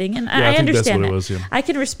 and everything. And I understand that. I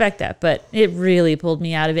can respect that, but it really pulled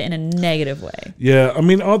me out of it in a negative way. Yeah, I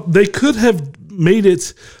mean, they could have made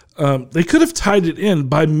it they could have tied it in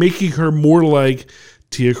by making her more like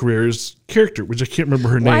Tia Carrere's character, which I can't remember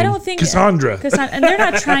her name. I don't think Cassandra. And they're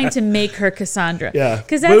not trying to make her Cassandra. Yeah,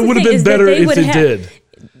 because but it would have been better if it did.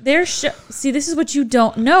 See, this is what you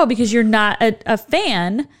don't know because you're not a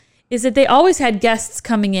fan. Is that they always had guests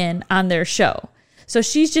coming in on their show. So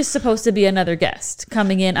she's just supposed to be another guest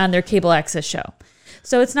coming in on their cable access show.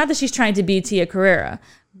 So it's not that she's trying to be Tia Carrere,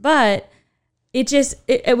 but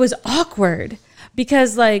it was awkward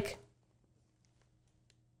because like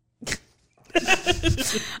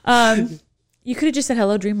you could have just said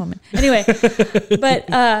hello dream woman. Anyway, but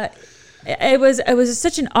it was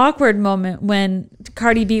such an awkward moment when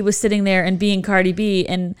Cardi B was sitting there and being Cardi B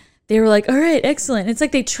and they were like, all right, excellent. It's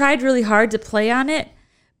like they tried really hard to play on it,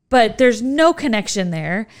 but there's no connection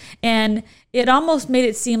there. And it almost made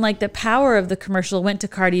it seem like the power of the commercial went to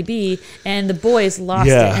Cardi B and the boys lost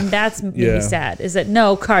it. And that's made me sad, is that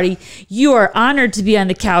no, Cardi, you are honored to be on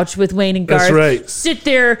the couch with Wayne and Garth. That's right. Sit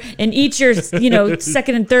there and eat your,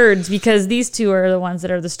 second and thirds because these two are the ones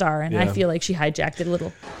that are the star. And I feel like she hijacked it a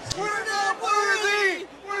little. We're not worthy!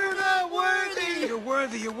 We're not worthy! You're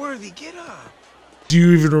worthy, you're worthy. Get up. Do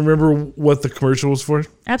you even remember what the commercial was for?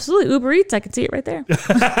 Absolutely. Uber Eats. I could see it right there.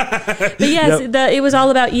 But yes, it was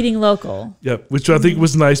all about eating local. Yep, which I think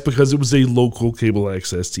was nice because it was a local cable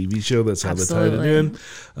access TV show. That's how they tied it in.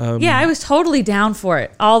 I was totally down for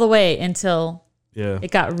it all the way until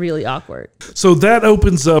it got really awkward. So that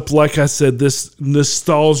opens up, like I said, this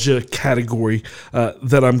nostalgia category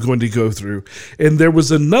that I'm going to go through. And there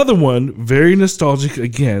was another one, very nostalgic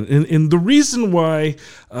again. And the reason why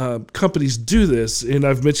companies do this, and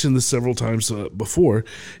I've mentioned this several times before,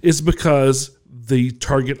 is because the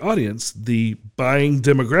target audience, the buying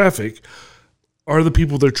demographic, are the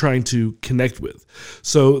people they're trying to connect with.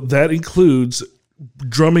 So that includes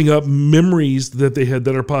drumming up memories that they had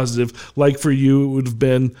that are positive. Like for you, it would have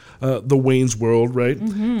been the Wayne's World, right?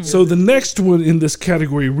 Mm-hmm. So the next one in this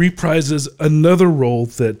category reprises another role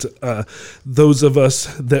that those of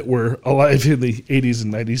us that were alive in the 80s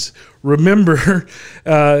and 90s remember,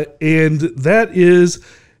 and that is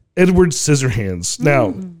Edward Scissorhands.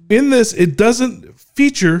 Now, in this, it doesn't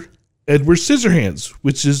feature Edward Scissorhands,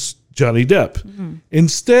 which is Johnny Depp. Mm-hmm.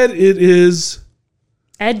 Instead, it is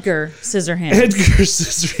Edgar Scissorhands. Edgar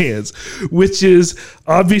Scissorhands, which is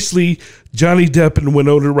obviously Johnny Depp and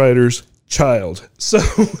Winona Ryder's child. So,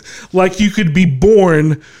 like, you could be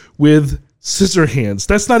born with scissor hands.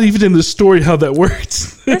 That's not even in the story how that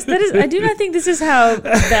works. I do not think this is how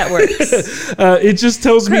that works. It just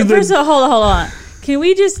tells me that. First of all, hold on. Can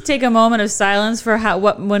we just take a moment of silence for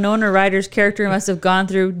what Winona Ryder's character must have gone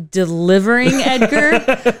through delivering Edgar?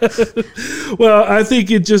 Well, I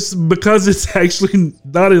think it just, because it's actually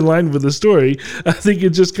not in line with the story, I think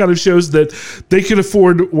it just kind of shows that they could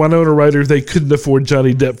afford Winona Ryder. They couldn't afford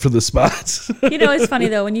Johnny Depp for the spots. It's funny,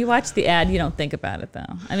 though. When you watch the ad, you don't think about it, though.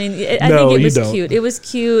 I mean, I think it was cute. It was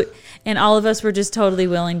cute. And all of us were just totally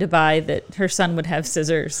willing to buy that her son would have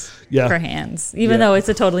scissors for hands, even though it's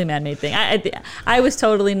a totally man-made thing. I was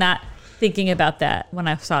totally not thinking about that when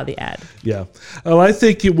I saw the ad. Yeah. Well, I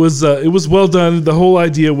think it was well done. The whole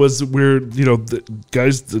idea was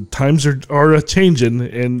guys, the times are changing,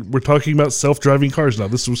 and we're talking about self-driving cars now.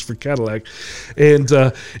 This was for Cadillac. And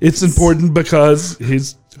it's important because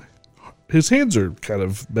his hands are kind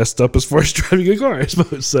of messed up as far as driving a car, I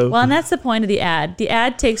suppose. So. Well, and that's the point of the ad. The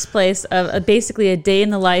ad takes place of basically a day in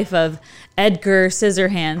the life of Edgar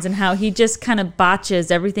Scissorhands and how he just kind of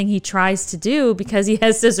botches everything he tries to do because he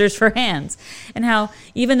has scissors for hands, and how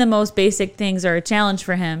even the most basic things are a challenge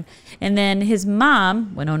for him. And then his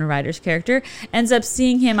mom, Winona Ryder's character, ends up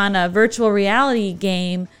seeing him on a virtual reality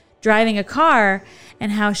game driving a car,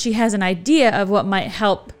 and how she has an idea of what might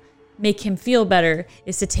help make him feel better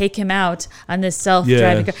is to take him out on this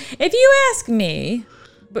self-driving car. If you ask me,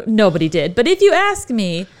 but nobody did, but if you ask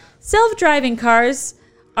me, self-driving cars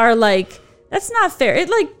are that's not fair. It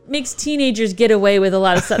makes teenagers get away with a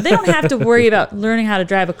lot of stuff. They don't have to worry about learning how to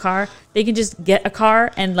drive a car. They can just get a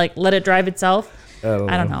car and let it drive itself.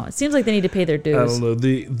 I don't know. It seems like they need to pay their dues. I don't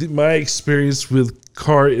know. My experience with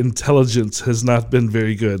car intelligence has not been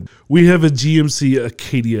very good. We have a GMC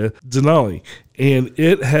Acadia Denali, and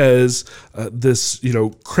it has this,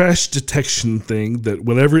 crash detection thing that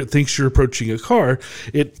whenever it thinks you're approaching a car,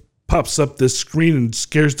 it pops up this screen and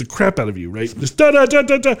scares the crap out of you, right? Just da da da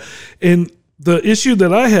da da. And the issue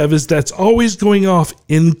that I have is that's always going off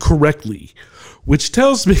incorrectly, which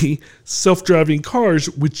tells me self-driving cars,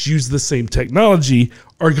 which use the same technology,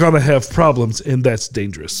 are gonna have problems, and that's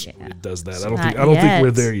dangerous. Yeah. It does that. I don't think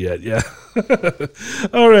we're there yet. Yeah.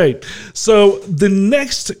 All right. So the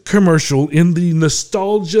next commercial in the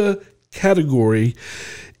nostalgia category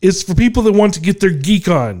is for people that want to get their geek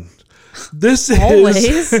on. This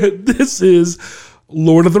Always. this is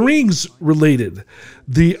Lord of the Rings related.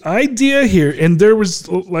 The idea here, and there was,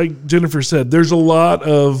 like Jennifer said, there's a lot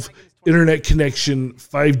of internet connection,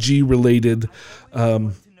 5G related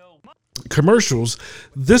commercials.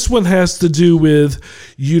 This one has to do with,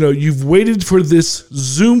 you've waited for this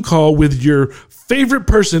Zoom call with your favorite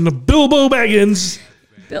person, Bilbo Baggins.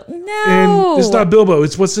 No. And it's not Bilbo.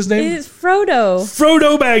 It's what's his name? It's Frodo.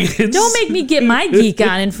 Frodo Baggins. Don't make me get my geek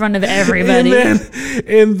on in front of everybody.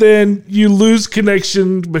 And then you lose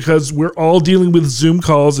connection because we're all dealing with Zoom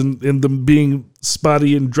calls and them being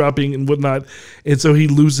spotty and dropping and whatnot. And so he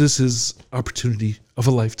loses his opportunity of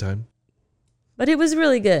a lifetime. But it was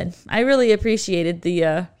really good. I really appreciated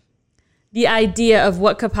the idea of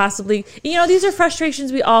what could possibly, these are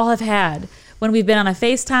frustrations we all have had when we've been on a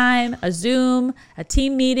FaceTime, a Zoom, a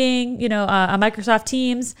team meeting, a Microsoft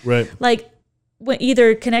Teams. Right. Like when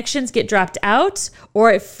either connections get dropped out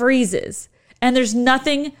or it freezes. And there's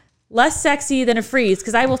nothing less sexy than a freeze,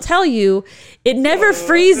 because I will tell you, it never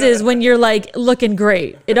freezes when you're like looking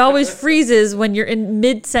great. It always freezes when you're in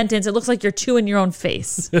mid-sentence. It looks like you're chewing your own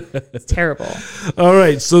face. It's terrible. All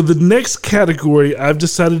right, so the next category I've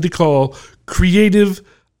decided to call creative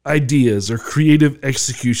ideas or creative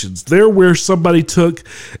executions. They're where somebody took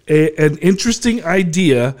an interesting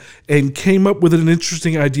idea and came up with an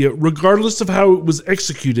interesting idea. Regardless of how it was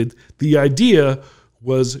executed, the idea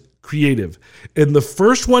was creative. And the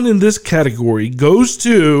first one in this category goes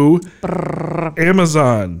to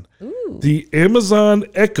Amazon. Ooh. The Amazon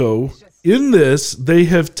Echo. In this, they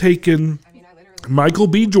have taken Michael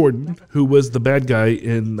B. Jordan, who was the bad guy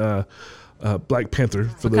in Black Panther,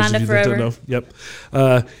 for Wakanda those of you Forever. that don't know.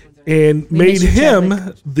 Yep. And made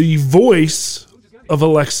him the voice of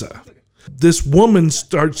Alexa. This woman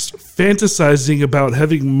starts fantasizing about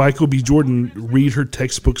having Michael B. Jordan read her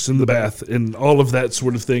textbooks in the bath and all of that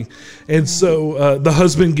sort of thing. And so the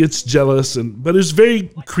husband gets jealous, but it's a very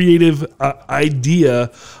creative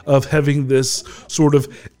idea of having this sort of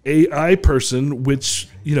AI person, which,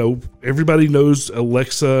 everybody knows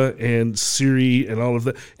Alexa and Siri and all of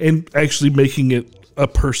that, and actually making it a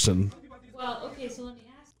person. Well, okay, so let me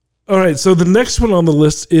ask. All right, so the next one on the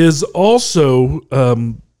list is also...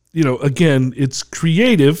 again, it's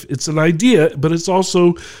creative, it's an idea, but it's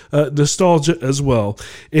also nostalgia as well.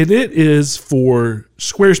 And it is for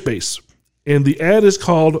Squarespace. And the ad is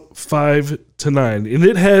called 5 to 9. And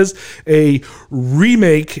it has a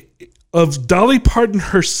remake of Dolly Parton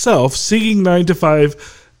herself singing 9 to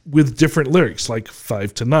 5 with different lyrics, like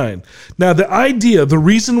 5 to 9. Now, the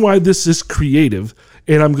reason why this is creative,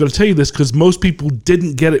 and I'm going to tell you this because most people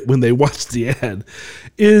didn't get it when they watched the ad,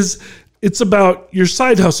 is... it's about your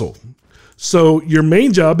side hustle. So your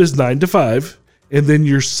main job is 9 to 5, and then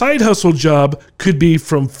your side hustle job could be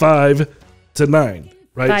from 5 to 9,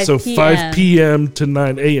 right? 5 so 5 p.m. to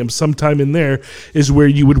 9 a.m., sometime in there is where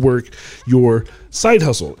you would work your side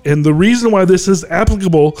hustle. And the reason why this is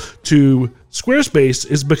applicable to Squarespace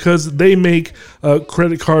is because they make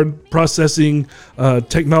credit card processing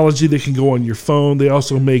technology that can go on your phone. They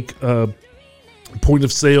also make... point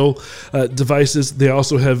of sale devices. They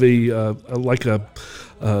also have a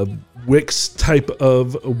Wix type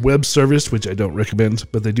of web service, which I don't recommend,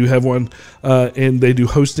 but they do have one, and they do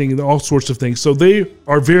hosting and all sorts of things. So they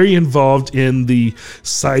are very involved in the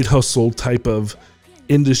side hustle type of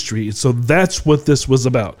industry. So that's what this was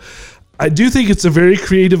about. I do think it's a very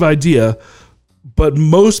creative idea, but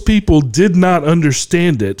most people did not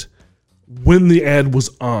understand it when the ad was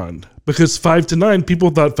on, because 5 to 9, people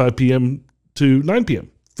thought 5 p.m. to 9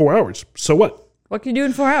 p.m., 4 hours. So what? What can you do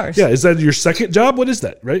in 4 hours? Yeah, is that your second job? What is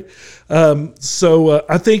that, right? So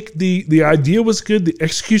I think the idea was good. The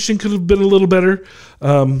execution could have been a little better.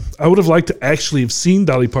 I would have liked to actually have seen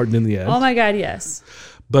Dolly Parton in the ad. Oh my God, yes.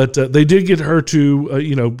 But they did get her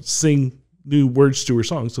to, sing new words to her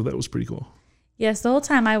song, so that was pretty cool. Yes, the whole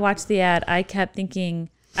time I watched the ad, I kept thinking...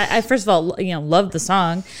 I first of all, loved the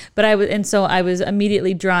song, but I was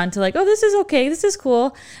immediately drawn to like, oh, this is okay, this is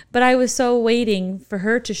cool. But I was so waiting for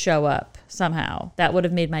her to show up somehow. That would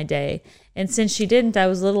have made my day. And since she didn't, I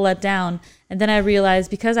was a little let down. And then I realized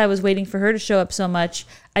because I was waiting for her to show up so much,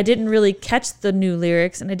 I didn't really catch the new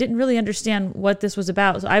lyrics and I didn't really understand what this was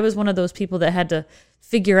about. So I was one of those people that had to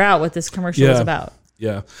figure out what this commercial was about.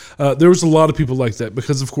 Yeah, there was a lot of people like that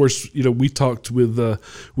because, of course, we talked with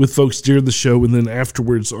folks during the show and then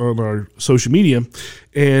afterwards on our social media,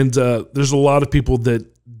 and there's a lot of people that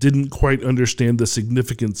didn't quite understand the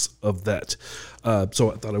significance of that.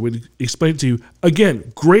 So I thought I would explain it to you.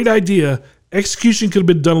 Again, great idea, Execution could have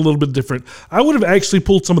been done a little bit different. I would have actually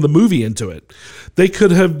pulled some of the movie into it. They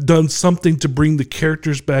could have done something to bring the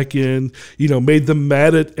characters back in, made them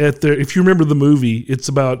mad at their, if you remember the movie, it's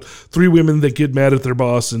about 3 women that get mad at their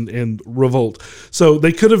boss and revolt. So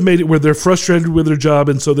they could have made it where they're frustrated with their job,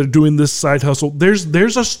 and so they're doing this side hustle. There's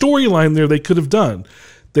a storyline there they could have done.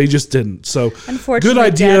 They just didn't. So good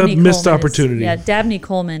idea, Dabney missed Coleman opportunity. Dabney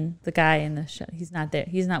Coleman, the guy in the show, he's not there.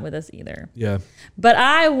 He's not with us either. Yeah. But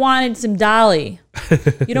I wanted some Dolly.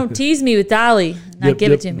 You don't tease me with Dolly.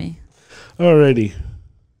 Give it to me. Alrighty.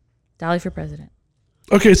 Dolly for president.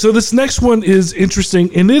 Okay, so this next one is interesting,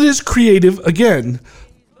 and it is creative again,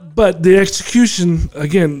 but the execution,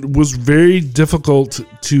 again, was very difficult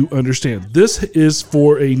to understand. This is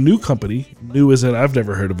for a new company, new as in I've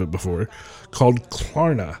never heard of it before, called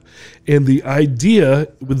Klarna. And the idea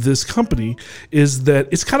with this company is that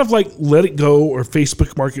it's kind of like Let It Go or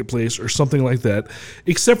Facebook Marketplace or something like that,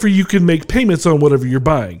 except for you can make payments on whatever you're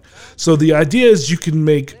buying. So the idea is you can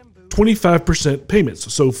make 25%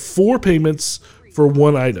 payments. So 4 payments for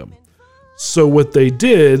 1 item. So what they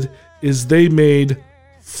did is they made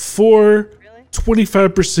 4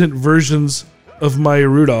 25% versions of Maya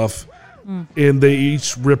Rudolph, and they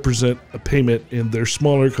each represent a payment, and they're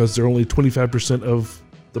smaller because they're only 25% of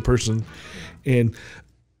the person. And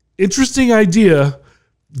interesting idea,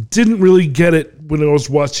 didn't really get it when I was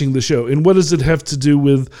watching the show. And what does it have to do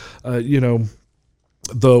with,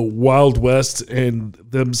 the Wild West and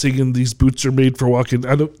them singing these boots are made for walking?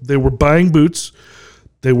 They were buying boots.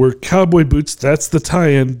 They were cowboy boots. That's the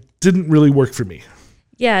tie-in. Didn't really work for me.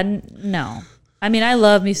 Yeah, no. I mean, I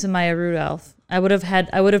love me some Maya Rudolph. I would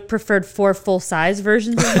have preferred 4 full-size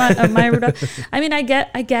versions of Maya Rudolph. I mean, I get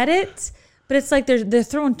it, but it's like they're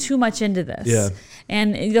throwing too much into this. Yeah.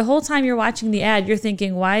 And the whole time you're watching the ad, you're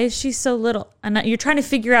thinking, why is she so little? And you're trying to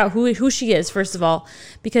figure out who she is, first of all,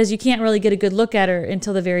 because you can't really get a good look at her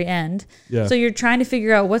until the very end. Yeah. So you're trying to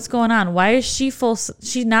figure out what's going on. Why is she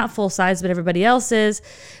she's not full size, but everybody else is.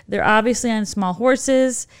 They're obviously on small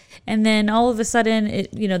horses. And then all of a sudden,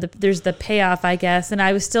 there's the payoff, I guess. And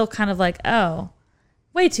I was still kind of like, oh,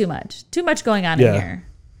 way too much going on in here.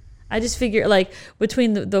 I just figure, like,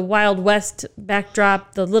 between the Wild West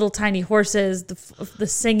backdrop, the little tiny horses, the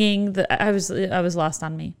singing, I was lost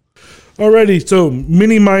on me. Alrighty, so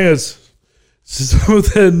mini Mayas. So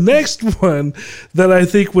the next one that I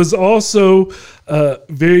think was also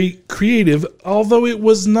very creative, although it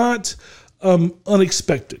was not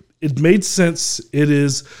unexpected. It made sense. It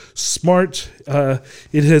is smart.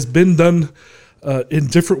 It has been done in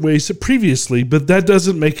different ways previously, but that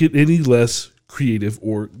doesn't make it any less creative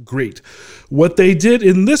or great. What they did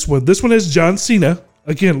in this one has John Cena.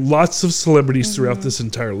 Again, lots of celebrities throughout this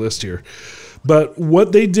entire list here. But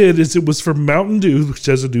what they did is it was for Mountain Dew, which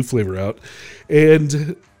has a new flavor out.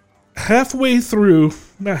 And halfway through,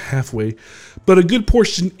 not halfway, but a good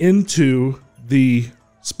portion into the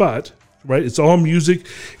spot, right? It's all music,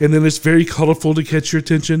 and then it's very colorful to catch your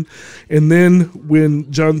attention. And then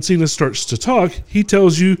when John Cena starts to talk, he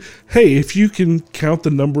tells you, hey, if you can count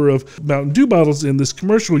the number of Mountain Dew bottles in this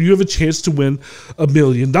commercial, you have a chance to win $1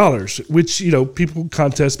 million, which, people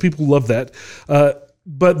contest, people love that.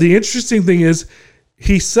 But the interesting thing is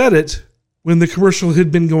he said it when the commercial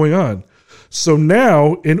had been going on. So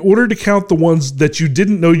now, in order to count the ones that you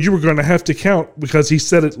didn't know you were going to have to count because he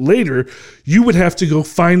said it later, you would have to go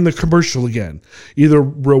find the commercial again. Either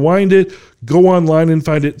rewind it, go online and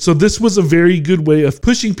find it. So this was a very good way of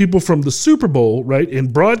pushing people from the Super Bowl, right,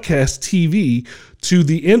 and broadcast TV to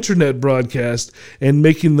the internet broadcast and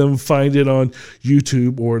making them find it on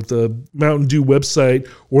YouTube or the Mountain Dew website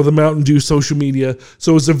or the Mountain Dew social media.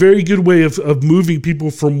 So it's a very good way of moving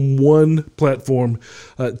people from one platform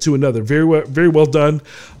to another. Very well done.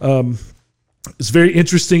 It's very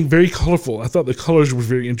interesting, very colorful. I thought the colors were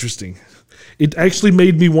very interesting. It actually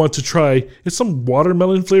made me want to try. It's some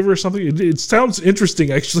watermelon flavor or something. It sounds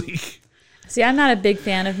interesting, actually. See, I'm not a big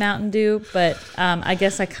fan of Mountain Dew, but I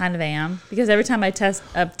guess I kind of am, because every time I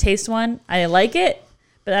taste one, I like it,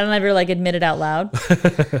 but I don't ever admit it out loud.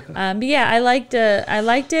 But yeah, I liked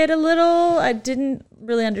it a little. I didn't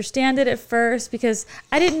really understand it at first because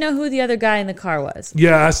I didn't know who the other guy in the car was.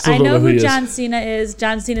 Yeah, I know who who John Cena is.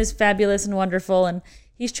 John Cena is fabulous and wonderful, and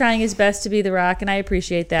he's trying his best to be The Rock, and I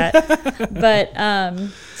appreciate that. But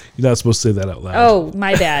you're not supposed to say that out loud. Oh,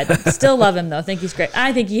 my bad. Still love him though. I think he's great.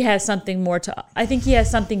 I think he has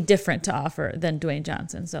something different to offer than Dwayne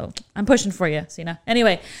Johnson. So I'm pushing for you, Cena.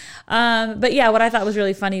 Anyway, but yeah, what I thought was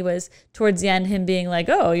really funny was towards the end him being like,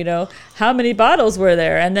 "Oh, how many bottles were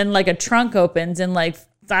there?" And then a trunk opens and I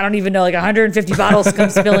don't even know, 150 bottles come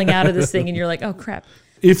spilling out of this thing, and you're like, "Oh crap."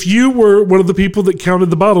 if you were one of the people that counted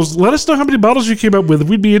the bottles, let us know how many bottles you came up with.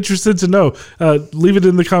 We'd be interested to know. Leave it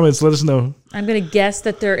in the comments. Let us know. I'm going to guess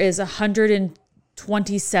that there is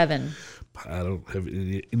 127. I don't have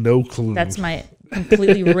no clue. That's my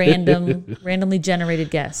completely randomly generated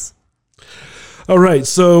guess. All right,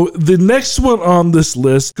 so the next one on this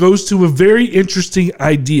list goes to a very interesting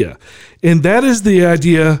idea, and that is the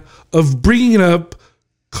idea of bringing up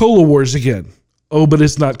Cola Wars again. Oh, but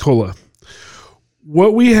it's not cola.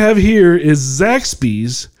 What we have here is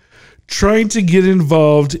Zaxby's trying to get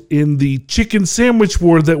involved in the chicken sandwich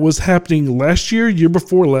war that was happening last year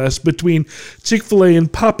before last, between Chick-fil-A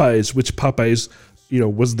and Popeyes, which Popeyes,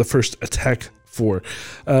 was the first attack for.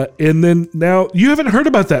 And then now you haven't heard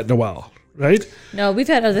about that in a while, right? No, we've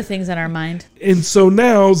had other things on our mind. And so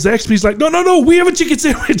now Zaxby's like, no, we have a chicken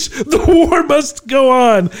sandwich. The war must go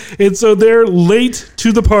on. And so they're late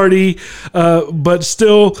to the party, but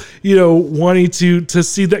still, wanting to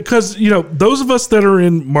see that. Because, those of us that are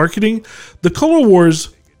in marketing, the Cola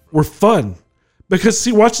Wars were fun. Because,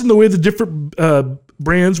 watching the way the different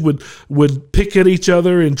brands would pick at each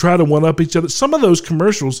other and try to one-up each other. Some of those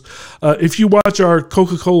commercials, if you watch our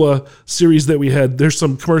Coca-Cola series that we had, there's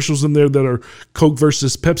some commercials in there that are Coke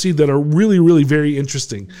versus Pepsi that are really, really very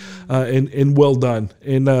interesting and well done.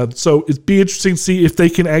 And so it'd be interesting to see if they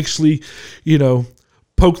can actually,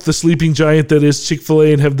 poke the sleeping giant that is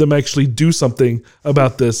Chick-fil-A and have them actually do something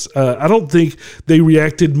about this. I don't think they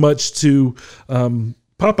reacted much to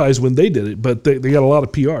Popeyes when they did it, but they got a lot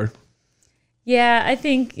of PR. Yeah, I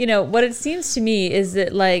think, what it seems to me is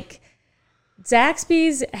that,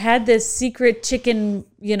 Zaxby's had this secret chicken,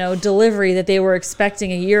 delivery that they were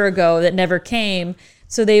expecting a year ago that never came.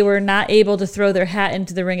 So they were not able to throw their hat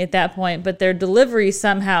into the ring at that point. But their delivery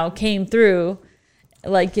somehow came through,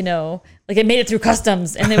 it made it through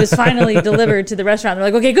customs and it was finally delivered to the restaurant. They're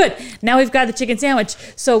like, okay, good. Now we've got the chicken sandwich.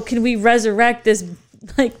 So can we resurrect this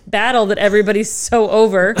battle that everybody's so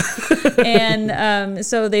over? And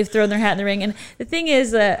so they've thrown their hat in the ring. And the thing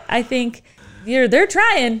is that I think they're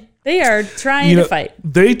trying. They are trying to fight.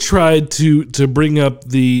 They tried to bring up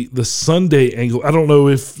the Sunday angle. I don't know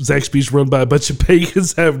if Zaxby's run by a bunch of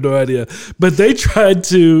pagans. I have no idea. But they tried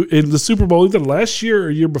to, in the Super Bowl, either last year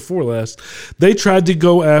or year before last, they tried to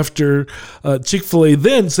go after Chick-fil-A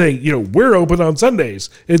then, saying, we're open on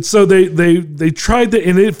Sundays. And so they tried that,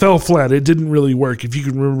 and it fell flat. It didn't really work. If you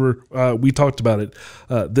can remember, we talked about it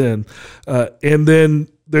then. And then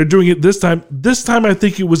they're doing it this time. This time, I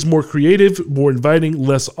think it was more creative, more inviting,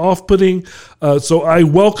 less off-putting. So I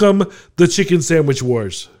welcome the chicken sandwich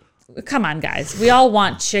wars. Come on, guys. We all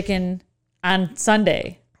want chicken on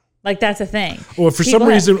Sunday. That's a thing. Or for some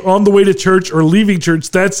reason, on the way to church or leaving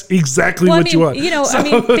church, that's exactly what you want.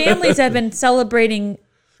 Families have been celebrating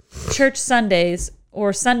church Sundays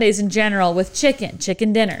or Sundays in general with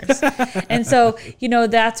chicken dinners. And so,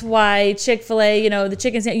 that's why Chick-fil-A, the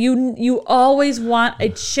chicken sandwich, you always want a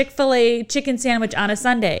Chick-fil-A chicken sandwich on a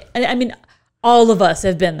Sunday. I mean, all of us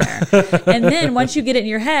have been there. And then once you get it in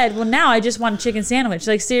your head, well, now I just want a chicken sandwich.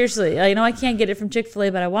 Seriously, I can't get it from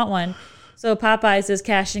Chick-fil-A, but I want one. So Popeyes is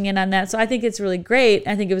cashing in on that. So I think it's really great.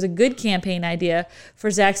 I think it was a good campaign idea for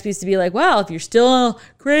Zaxby's to be like, well, if you're still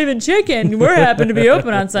craving chicken, we're happen to be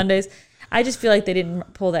open on Sundays. I just feel like they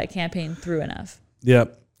didn't pull that campaign through enough.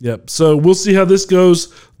 Yep. So we'll see how this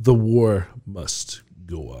goes. The war must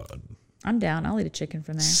go on. I'm down. I'll eat a chicken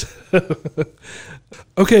from there.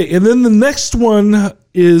 Okay, and then the next one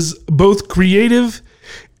is both creative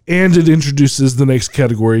and it introduces the next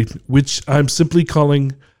category, which I'm simply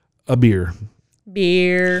calling a beer.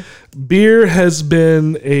 Beer has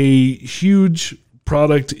been a huge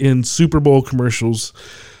product in Super Bowl commercials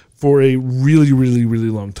for a really, really,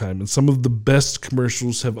 really long time. And some of the best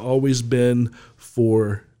commercials have always been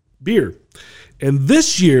for beer. And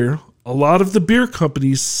this year, a lot of the beer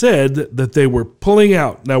companies said that they were pulling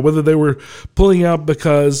out. Now, whether they were pulling out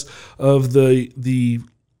because of the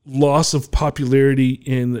loss of popularity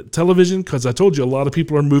in television, because I told you a lot of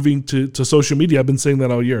people are moving to social media. I've been saying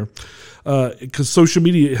that all year. Because social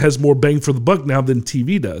media has more bang for the buck now than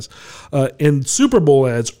TV does. And Super Bowl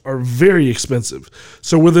ads are very expensive.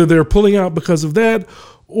 So whether they're pulling out because of that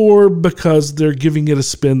or because they're giving it a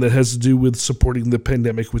spin that has to do with supporting the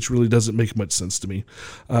pandemic, which really doesn't make much sense to me.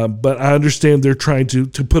 But I understand they're trying to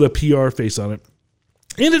put a PR face on it.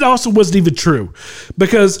 And it also wasn't even true,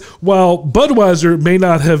 because while Budweiser may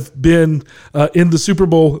not have been in the Super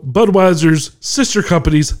Bowl, Budweiser's sister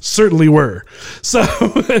companies certainly were. So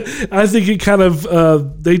I think it kind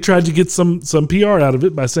of, they tried to get some PR out of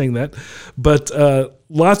it by saying that. But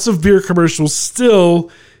lots of beer commercials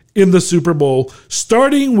still in the Super Bowl,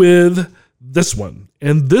 starting with this one.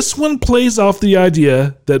 And this one plays off the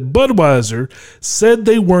idea that Budweiser said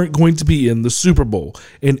they weren't going to be in the Super Bowl.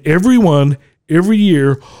 And everyone, every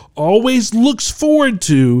year, always looks forward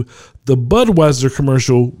to the Budweiser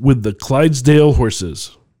commercial with the Clydesdale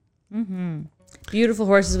horses. Beautiful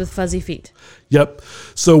horses with fuzzy feet. Yep.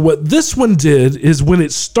 So what this one did is when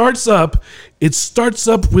it starts up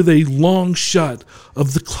with a long shot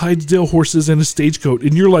of the Clydesdale horses in a stagecoach.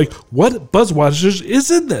 And you're like, what Budweiser is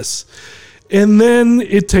in this? And then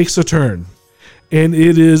it takes a turn. And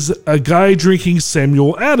it is a guy drinking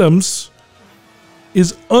Samuel Adams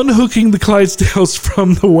is unhooking the Clydesdales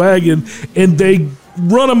from the wagon, and they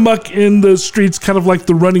run amok in the streets, kind of like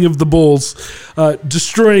the running of the bulls,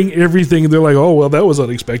 destroying everything. And they're like, oh, well, that was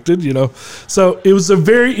unexpected, you know. So it was a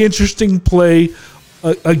very interesting play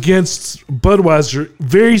against Budweiser.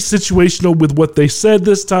 Very situational with what they said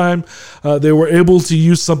this time. They were able to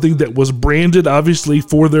use something that was branded, obviously,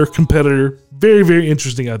 for their competitor. Very, very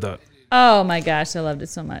interesting, I thought. Oh my gosh, I loved it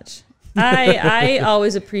so much. I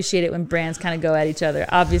always appreciate it when brands kind of go at each other.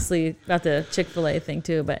 Obviously, about the Chick-fil-A thing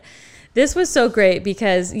too, but this was so great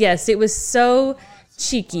because, yes, it was so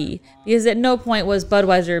cheeky because at no point was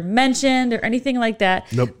Budweiser mentioned or anything like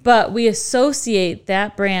that. Nope. But we associate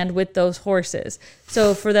that brand with those horses.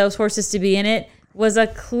 So for those horses to be in it was a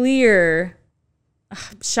clear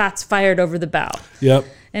shots fired over the bow. Yep.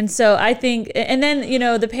 And so I think, and then, you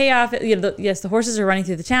know, the payoff, you know, yes, the horses are running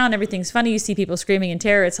through the town. Everything's funny. You see people screaming in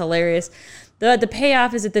terror. It's hilarious. The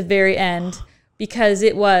payoff is at the very end because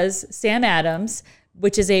it was Sam Adams,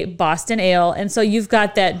 which is a Boston ale. And so you've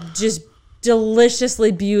got that just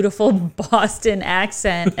deliciously beautiful Boston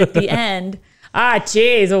accent at the end.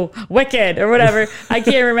 Geez, wicked, or whatever. I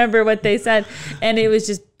can't remember what they said. And it was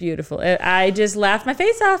just beautiful. I just laughed my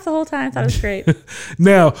face off the whole time. Thought it was great.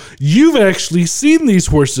 Now, you've actually seen these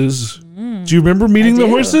horses. Do you remember meeting the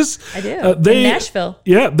horses? I do. In Nashville.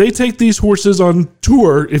 Yeah, they take these horses on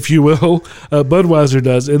tour, if you will. Budweiser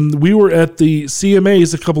does. And we were at the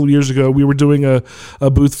CMAs a couple of years ago. We were doing a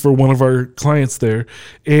booth for one of our clients there.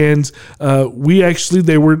 And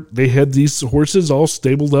they had these horses all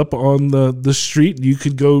stabled up on the street. You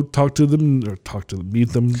could go talk to them,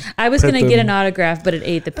 meet them. I was going to get an autograph, but it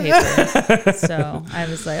ate the paper. So I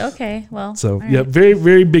was like, okay, well. So, yeah, very,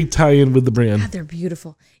 very big tie-in with the brand. God, they're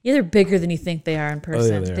beautiful. Yeah, they're bigger than you think they are in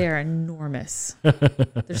person. Oh, yeah, they are enormous.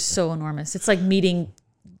 They're so enormous. It's like meeting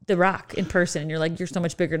The Rock in person, and you're like, you're so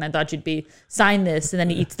much bigger than I thought you'd be. Sign this, and then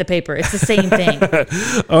he eats the paper. It's the same thing.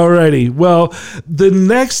 Alrighty. Well, the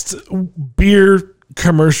next beer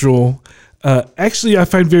commercial, actually, I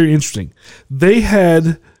find very interesting. They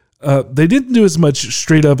didn't do as much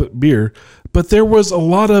straight up beer, but there was a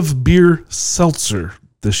lot of beer seltzer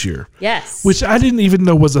this year. Yes. Which I didn't even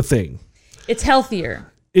know was a thing. It's healthier.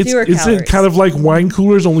 Is it kind of like wine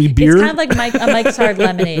coolers, only beer? It's kind of like a Mike's Hard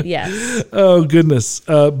Lemonade, yes. Oh, goodness.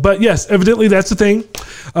 But yes, evidently that's a thing.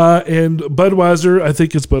 And Budweiser, I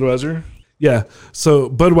think it's Budweiser. Yeah. So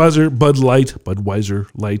Budweiser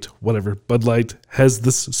Light, whatever. Bud Light has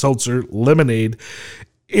this seltzer lemonade.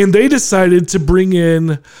 And they decided to bring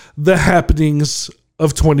in the happenings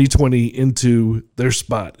of 2020 into their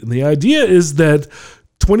spot. And the idea is that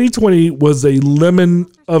 2020 was a lemon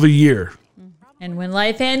of a year. And when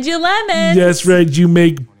life hands you lemons. Yes, right. You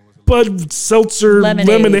make Bud Seltzer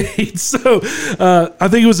lemonade. So I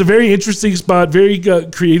think it was a very interesting spot, very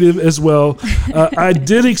creative as well. I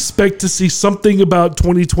did expect to see something about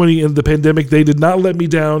 2020 and the pandemic. They did not let me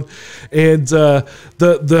down. And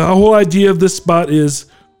the whole idea of this spot is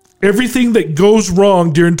everything that goes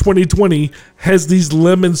wrong during 2020 has these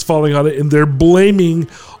lemons falling on it, and they're blaming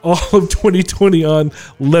all of 2020 on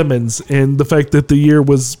lemons and the fact that the year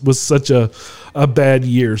was such a bad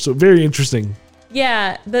year. So very interesting.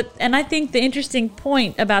 Yeah, and I think the interesting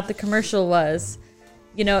point about the commercial was,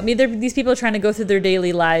 you know, I mean, these people are trying to go through their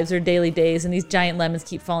daily lives or daily days, and these giant lemons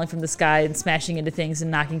keep falling from the sky and smashing into things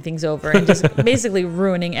and knocking things over and just basically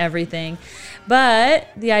ruining everything. But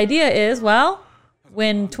the idea is, well,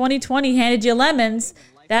 when 2020 handed you lemons,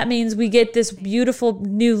 that means we get this beautiful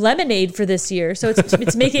new lemonade for this year. So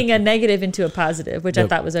it's making a negative into a positive, which I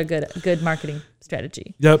thought was a good marketing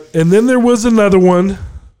strategy. Yep. And then there was another one.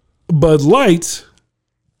 Bud Light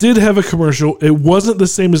did have a commercial. It wasn't the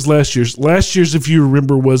same as last year's. Last year's, if you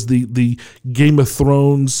remember, was the Game of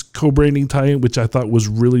Thrones co-branding tie-in, which I thought was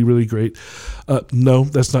really, really great. No,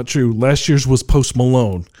 that's not true. Last year's was Post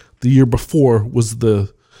Malone. The year before was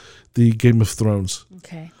the Game of Thrones.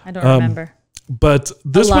 Okay, I don't remember. But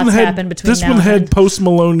this one had Post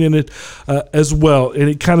Malone in it as well, and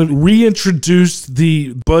it kind of reintroduced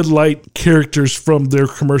the Bud Light characters from their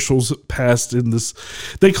commercials past in this.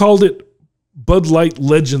 They called it Bud Light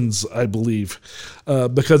legends, I believe,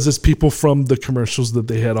 because it's people from the commercials that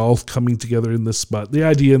they had all coming together in this spot. The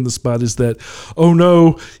idea in the spot is that, oh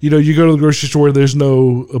no, you go to the grocery store, there's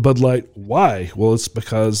no Bud Light. Why? Well, it's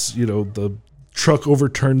because, the truck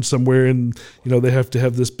overturned somewhere and, they have to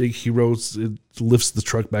have this big hero. It lifts the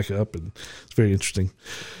truck back up, and it's very interesting.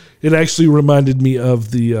 It actually reminded me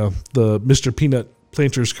of the Mr. Peanut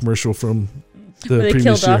Planters commercial from the Where they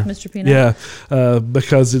previous killed year. off Mr. Peanut? Yeah,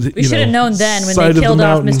 because it. We should have known then when they killed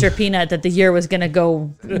off Mr. Peanut that the year was going to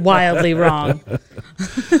go wildly wrong.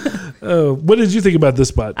 What did you think about this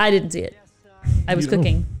spot? I didn't see it. I was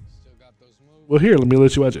cooking. Well, here, let me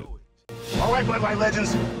let you watch it. All right, Bud Light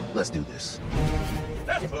legends, let's do this.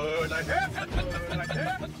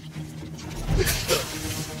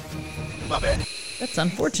 My bad. That's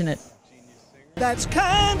unfortunate. That's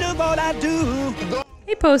kind of all I do.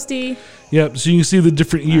 Hey, Posty. Yep, so you can see the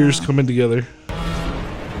different years coming together.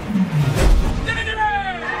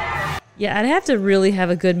 Yeah, I'd have to really have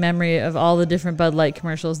a good memory of all the different Bud Light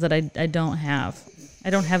commercials that I don't have. I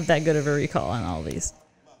don't have that good of a recall on all these.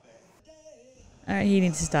 All right, he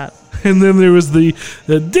needs to stop. And then there was the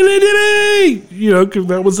dilly, 'cause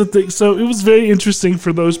that was a thing. So it was very interesting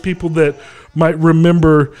for those people that might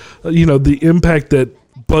remember, the impact that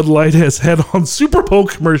Bud Light has had on Super Bowl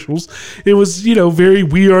commercials. It was, very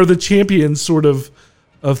 "we are the champions" sort of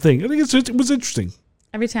thing. I think it was interesting.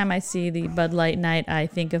 Every time I see the Bud Light night, I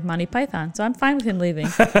think of Monty Python, so I'm fine with him leaving.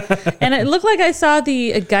 And it looked like I saw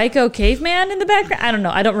the Geico caveman in the background. I don't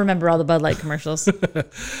know. I don't remember all the Bud Light commercials.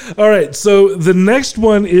 All right, so the next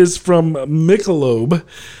one is from Michelob,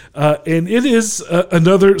 and it is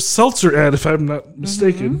another seltzer ad, if I'm not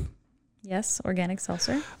mistaken. Yes, organic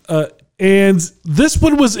seltzer. And this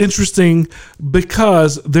one was interesting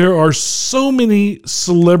because there are so many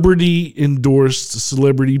celebrity-endorsed,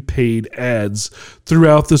 celebrity-paid ads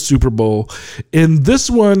throughout the Super Bowl. And this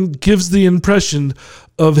one gives the impression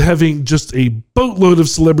of having just a boatload of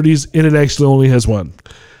celebrities, and it actually only has one.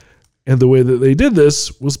 And the way that they did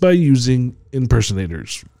this was by using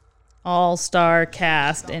impersonators. All-star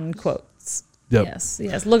cast in quotes. Yep. Yes.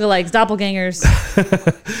 Lookalikes, doppelgangers.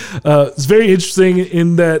 It's very interesting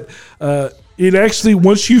in that it actually,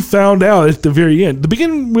 once you found out at the very end, to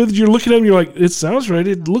begin with, you're looking at them, you're like, it sounds right.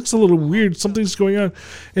 It looks a little weird. Something's going on.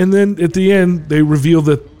 And then at the end, they reveal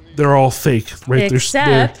that they're all fake, right?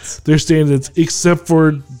 Except they're stand-ins, except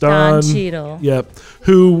for Don Cheadle. Yep,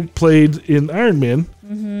 who played in Iron Man.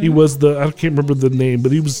 He was I can't remember the name,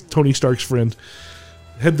 but he was Tony Stark's friend.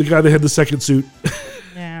 Had the guy that had the second suit.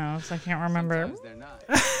 Yeah, I can't remember.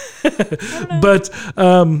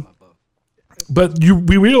 But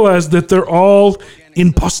we realized that they're all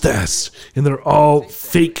imposters and they're all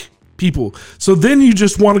fake people. So then you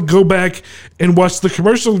just want to go back and watch the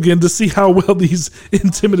commercial again to see how well these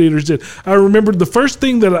intimidators did. I remember the first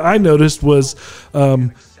thing that I noticed was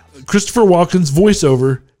Christopher Walken's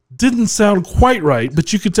voiceover didn't sound quite right,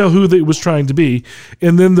 but you could tell who it was trying to be.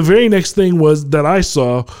 And then the very next thing I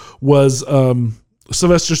saw was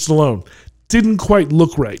Sylvester Stallone. Didn't quite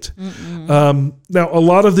look right. Now, a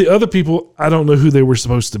lot of the other people, I don't know who they were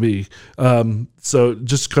supposed to be. So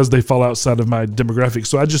just because they fall outside of my demographic.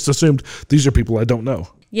 So I just assumed these are people I don't know.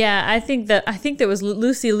 Yeah, I think there was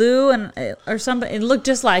Lucy Liu or somebody. It looked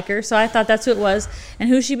just like her, so I thought that's who it was. And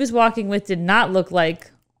who she was walking with did not look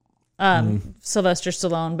like Sylvester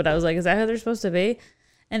Stallone. But I was like, is that who they're supposed to be?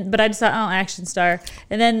 But I just thought, oh, action star.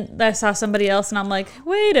 And then I saw somebody else, and I'm like,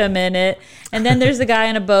 wait a minute. And then there's a guy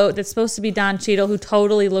in a boat that's supposed to be Don Cheadle, who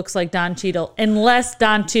totally looks like Don Cheadle, unless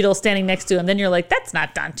Don Cheadle's standing next to him. Then you're like, that's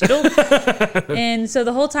not Don Cheadle. And so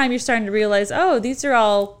the whole time you're starting to realize, oh, these are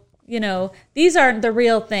all, these aren't the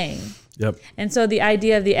real thing. Yep. And so the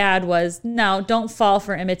idea of the ad was, no, don't fall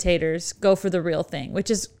for imitators. Go for the real thing, which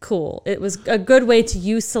is cool. It was a good way to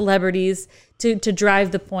use celebrities to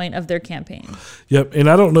drive the point of their campaign. Yep. And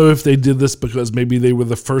I don't know if they did this because maybe they were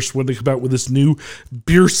the first one to come out with this new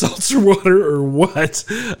beer seltzer water or what.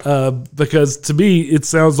 Because to me, it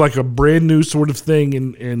sounds like a brand new sort of thing.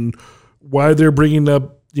 And why they're bringing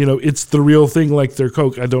up, it's the real thing like their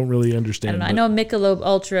Coke, I don't really understand. I know Michelob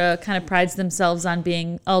Ultra kind of prides themselves on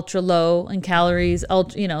being ultra low in calories,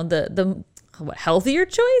 the healthier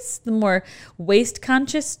choice, the more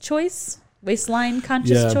waistline-conscious choice.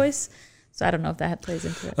 So I don't know if that plays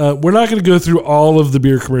into it. We're not going to go through all of the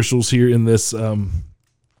beer commercials here in this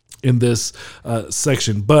in this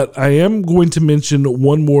section, but I am going to mention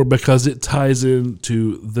one more because it ties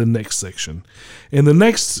into the next section. And the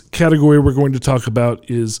next category we're going to talk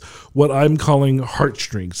about is what I'm calling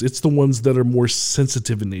heartstrings. It's the ones that are more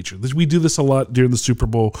sensitive in nature. We do this a lot during the Super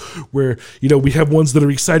Bowl where, we have ones that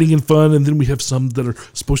are exciting and fun, and then we have some that are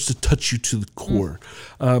supposed to touch you to the core.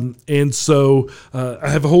 And so I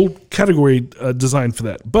have a whole category designed for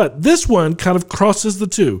that. But this one kind of crosses the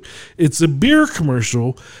two. It's a beer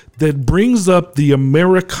commercial that brings up the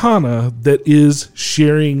Americana that is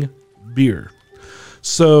sharing beer.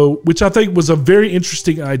 So, which I think was a very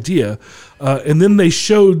interesting idea. And then they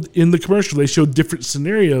showed in the commercial, they showed different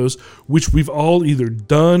scenarios, which we've all either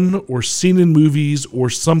done or seen in movies or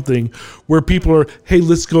something, where people are, hey,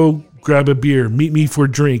 let's go grab a beer, meet me for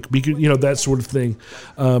a drink, that sort of thing.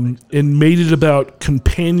 And made it about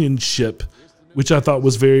companionship, which I thought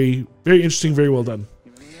was very, very interesting, very well done.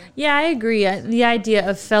 Yeah, I agree. The idea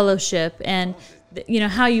of fellowship and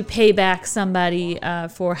how you pay back somebody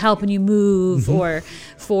for helping you move or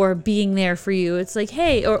for being there for you. It's like,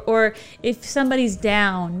 hey, or if somebody's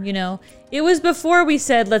down, it was before we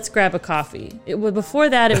said, let's grab a coffee. Before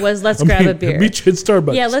that, it was, let's grab a beer. Meet you at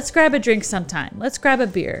Starbucks. Yeah, let's grab a drink sometime. Let's grab a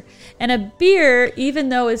beer. And a beer, even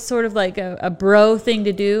though it's sort of like a bro thing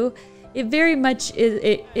to do, it very much is,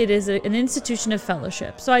 it is an institution of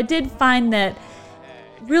fellowship. So I did find that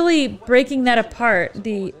really breaking that apart,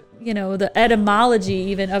 the etymology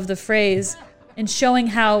even of the phrase, and showing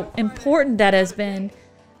how important that has been,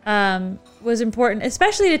 was important,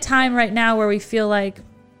 especially at a time right now where we feel like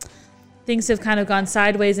things have kind of gone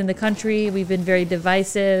sideways in the country. We've been very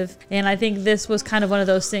divisive. And I think this was kind of one of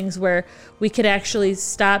those things where we could actually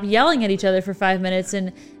stop yelling at each other for 5 minutes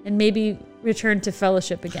and maybe return to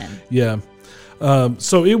fellowship again. Yeah.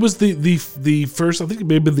 So it was the first, I think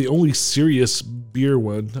maybe the only serious beer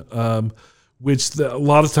one, which a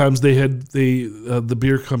lot of times they had the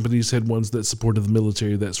beer companies had ones that supported the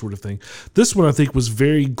military, that sort of thing. This one I think was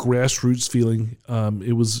very grassroots feeling.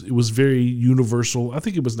 It was very universal. I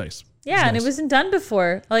think it was nice. Yeah, and it wasn't done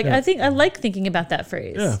before. I think I like thinking about that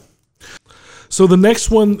phrase. Yeah. So the next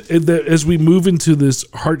one, as we move into this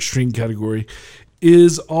heartstring category,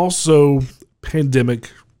 is also pandemic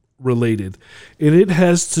related, and it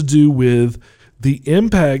has to do with the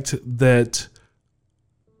impact that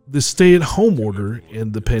the stay-at-home order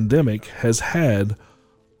and the pandemic has had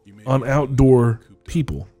on outdoor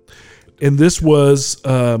people. And this was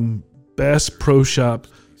Bass Pro Shop,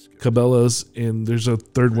 Cabela's, and there's a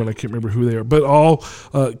third one, I can't remember who they are, but all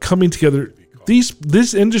coming together.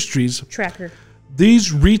 These industries, Tracker,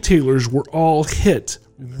 these retailers were all hit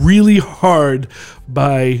really hard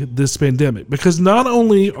by this pandemic, because not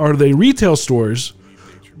only are they retail stores,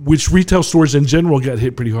 which retail stores in general got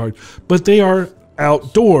hit pretty hard, but they are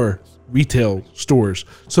outdoor retail stores,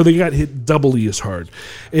 so they got hit doubly as hard.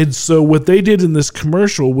 And so what they did in this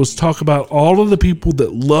commercial was talk about all of the people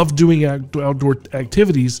that love doing outdoor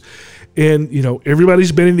activities, and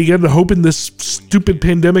everybody's banding together hoping this stupid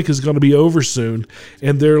pandemic is going to be over soon,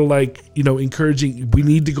 and they're like encouraging, we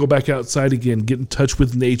need to go back outside again, get in touch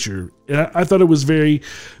with nature. And I thought it was very,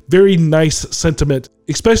 very nice sentiment,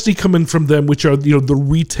 especially coming from them, which are the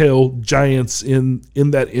retail giants in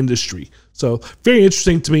that industry. So very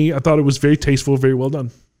interesting to me. I thought it was very tasteful, very well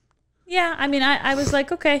done. Yeah, I mean, I was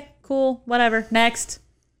like, okay, cool, whatever, next.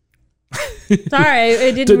 Sorry,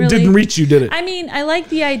 it didn't reach you, did it? I mean, I like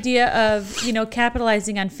the idea of,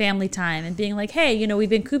 capitalizing on family time and being like, hey, we've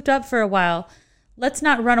been cooped up for a while. Let's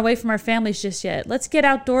not run away from our families just yet. Let's get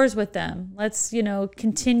outdoors with them. Let's,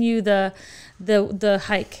 continue the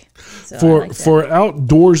hike. So for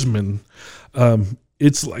outdoorsmen,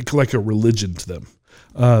 it's like a religion to them.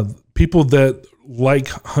 People that like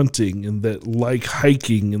hunting and that like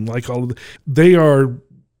hiking and like all of they are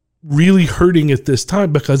really hurting at this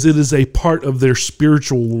time because it is a part of their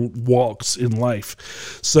spiritual walks in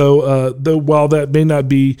life. So while that may not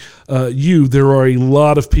be you, there are a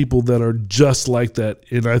lot of people that are just like that.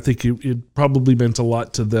 And I think it probably meant a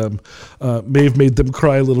lot to them. May have made them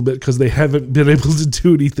cry a little bit because they haven't been able to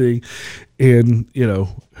do anything. And,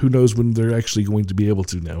 who knows when they're actually going to be able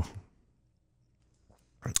to now.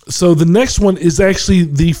 So the next one is actually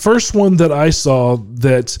the first one that I saw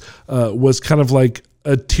that was kind of like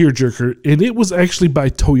a tearjerker, and it was actually by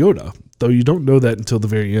Toyota, though you don't know that until the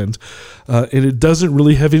very end. And it doesn't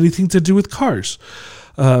really have anything to do with cars.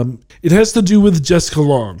 It has to do with Jessica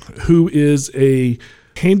Long, who is a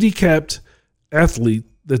handicapped athlete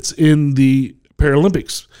that's in the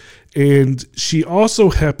Paralympics. And she also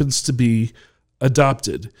happens to be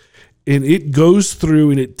adopted. And it goes through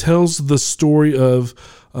and it tells the story of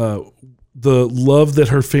the love that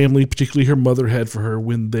her family, particularly her mother, had for her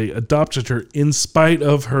when they adopted her, in spite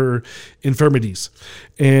of her infirmities,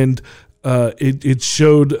 and it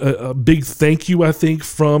showed a big thank you, I think,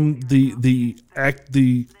 from the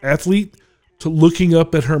athlete to looking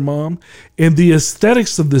up at her mom. And the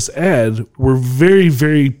aesthetics of this ad were very,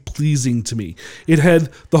 very pleasing to me. It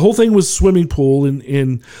had, the whole thing was swimming pool,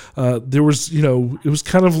 and there was, it was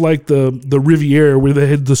kind of like the Riviera, where they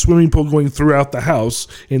had the swimming pool going throughout the house,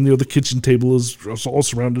 and the kitchen table is all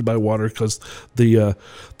surrounded by water because the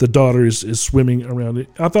daughter is swimming around it.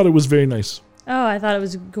 I thought it was very nice. Oh, I thought it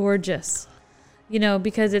was gorgeous.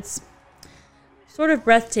 Because it's sort of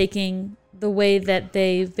breathtaking the way that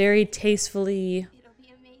they very tastefully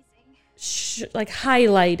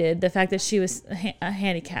highlighted the fact that she was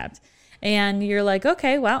handicapped. And you're like,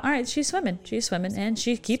 okay, well, all right, she's swimming, and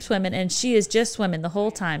she keeps swimming, and she is just swimming the whole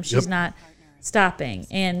time. She's not stopping.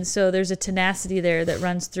 And so there's a tenacity there that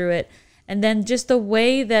runs through it. And then just the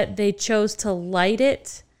way that they chose to light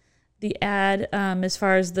it, the ad, as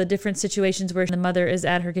far as the different situations where the mother is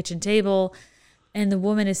at her kitchen table and the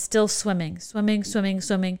woman is still swimming.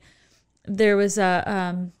 There was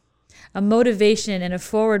a motivation and a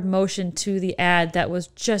forward motion to the ad that was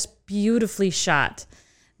just beautifully shot.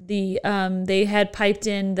 They had piped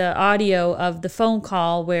in the audio of the phone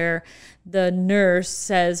call where the nurse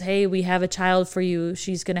says, "Hey, we have a child for you.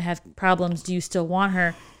 She's going to have problems. Do you still want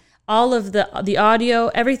her?" All of the audio,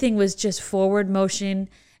 everything was just forward motion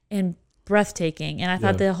and breathtaking, and I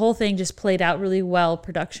thought the whole thing just played out really well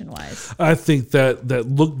production-wise. I think that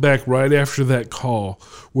look back right after that call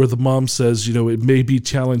where the mom says, it may be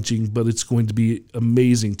challenging, but it's going to be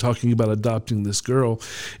amazing, talking about adopting this girl.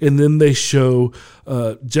 And then they show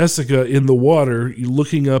Jessica in the water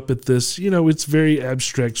looking up at this, it's very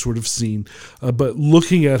abstract sort of scene, but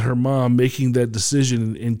looking at her mom making that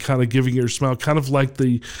decision and kind of giving her a smile,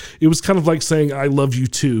 it was kind of like saying, "I love you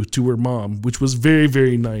too," to her mom, which was very,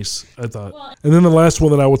 very nice, I thought. And then the last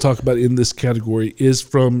one that I will talk about in this category is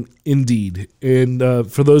from Indeed. And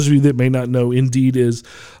for those of you that may not know, Indeed is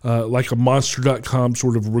like a Monster.com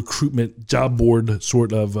sort of recruitment job board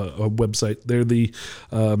sort of a website. They're the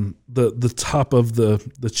top of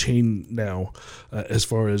the chain now as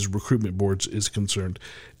far as recruitment boards is concerned.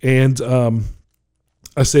 And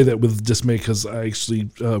I say that with dismay because I actually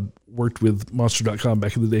worked with Monster.com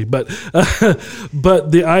back in the day. But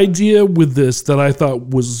the idea with this that I thought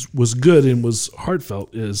was good and was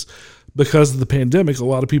heartfelt is because of the pandemic, a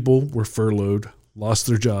lot of people were furloughed, lost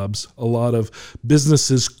their jobs. A lot of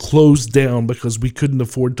businesses closed down because we couldn't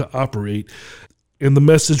afford to operate. And the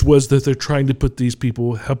message was that they're trying to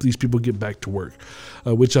help these people get back to work,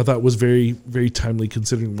 which I thought was very, very timely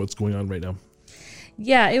considering what's going on right now.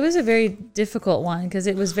 Yeah, it was a very difficult one because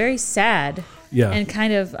it was very sad and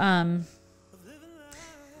kind of, I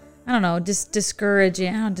don't know, just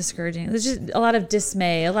discouraging. It was just a lot of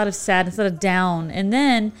dismay, a lot of sadness, a lot of down. And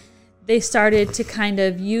then they started to kind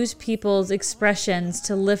of use people's expressions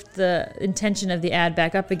to lift the intention of the ad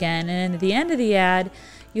back up again. And at the end of the ad,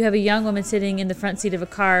 you have a young woman sitting in the front seat of a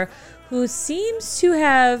car who seems to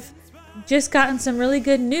have just gotten some really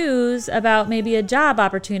good news about maybe a job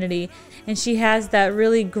opportunity. And she has that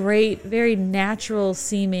really great, very natural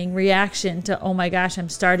seeming reaction to, "Oh my gosh, I'm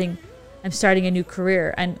starting a new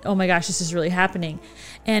career, and oh my gosh, this is really happening."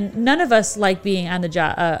 And none of us like being on the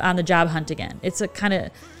job hunt again. It's a kind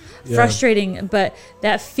of frustrating, but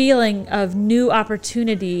that feeling of new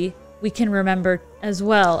opportunity we can remember as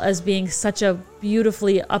well as being such a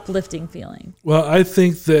beautifully uplifting feeling. Well, I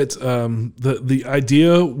think that the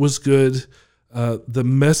idea was good, the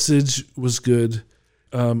message was good.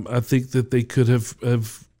 I think that they could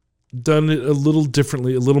have done it a little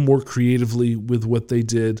differently, a little more creatively with what they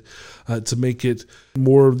did to make it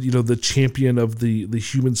more, the champion of the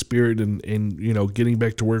human spirit and getting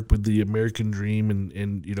back to work with the American dream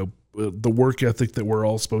and the work ethic that we're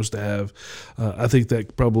all supposed to have. I think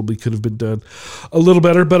that probably could have been done a little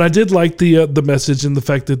better, but I did like the message and the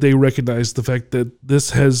fact that they recognized the fact that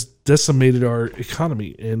this has decimated our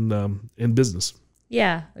economy in business.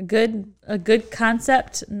 Yeah, a good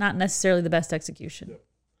concept, not necessarily the best execution.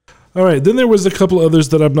 All right, then there was a couple others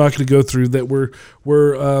that I'm not going to go through that were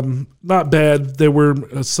not bad. They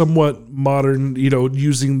were somewhat modern,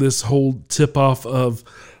 using this whole tip off of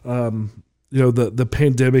the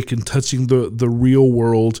pandemic and touching the real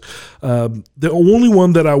world. The only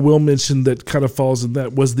one that I will mention that kind of falls in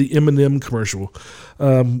that was the M&M commercial,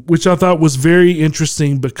 which I thought was very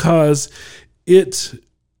interesting because it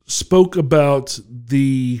spoke about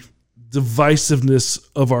the divisiveness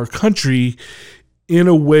of our country in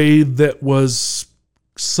a way that was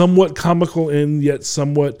somewhat comical and yet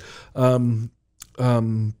somewhat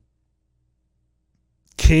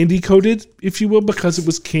candy coated, if you will, because it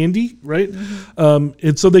was candy, right?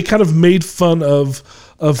 And so they kind of made fun of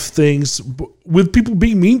things with people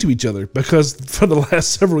being mean to each other, because for the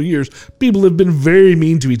last several years, people have been very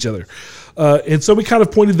mean to each other. And so we kind of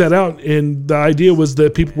pointed that out, and the idea was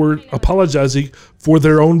that people were apologizing for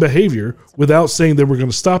their own behavior without saying they were going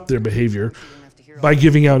to stop their behavior by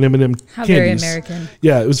giving out M&M How candies. very American.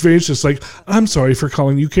 Yeah, it was very interesting. Like, I'm sorry for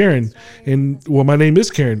calling you Karen. And, well, my name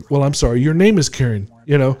is Karen. Well, I'm sorry, your name is Karen.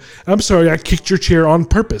 You know, I'm sorry I kicked your chair on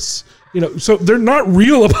purpose. You know, so they're not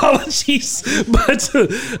real apologies, but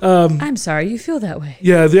I'm sorry you feel that way.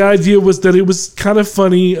 yeah, the idea was that it was kind of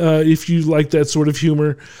funny if you like that sort of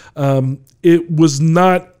humor. It was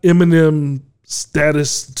not Eminem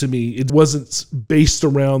status to me. It wasn't based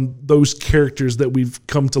around those characters that we've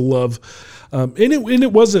come to love, and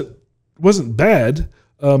it wasn't bad.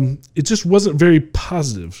 It just wasn't very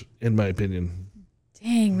positive, in my opinion.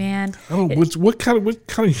 Dang, man. Oh, what kind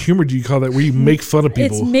of humor do you call that? Where you make fun of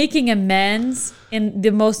people? It's making amends in the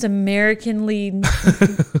most American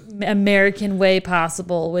way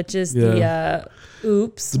possible, which is the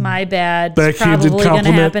oops, my bad. It's backhanded probably going to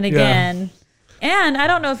compliment. happen again. And I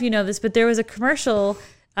don't know if you know this, but there was a commercial.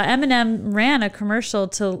 Eminem ran a commercial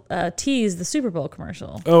to tease the Super Bowl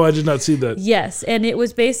commercial. Oh, I did not see that. Yes, and it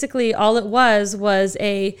was basically all it was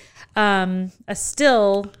a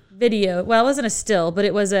still video. Well, it wasn't a still, but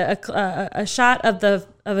it was a shot of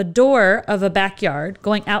a door of a backyard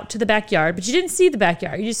going out to the backyard, but you didn't see the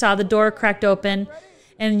backyard. You just saw the door cracked open,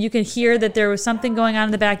 and you could hear that there was something going on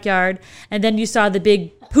in the backyard, and then you saw the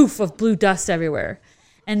big poof of blue dust everywhere.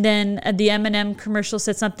 And then the Eminem commercial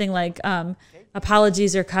said something like,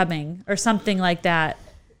 apologies are coming, or something like that.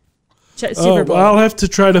 Super Bowl. I'll have to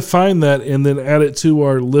try to find that and then add it to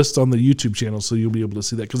our list on the YouTube channel, so you'll be able to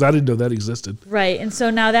see that, because I didn't know that existed. Right, and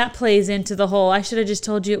so now that plays into the whole, I should have just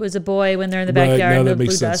told you it was a boy when they're in the backyard and the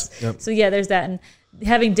blue dust. Yep. So yeah, there's that. And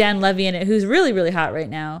having Dan Levy in it, who's really, really hot right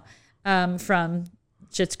now, from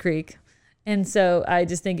Schitt's Creek. And so I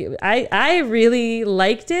just think I really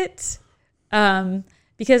liked it,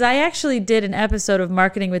 because I actually did an episode of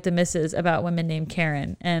Marketing with the Misses about women named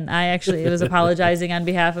Karen. And it was apologizing on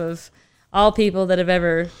behalf of all people that have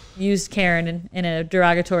ever used Karen in a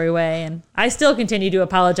derogatory way. And I still continue to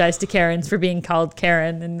apologize to Karens for being called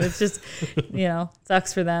Karen. And it's just,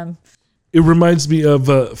 sucks for them. It reminds me of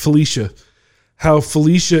Felicia, how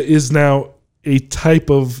Felicia is now a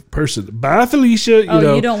type of person. Bye, Felicia.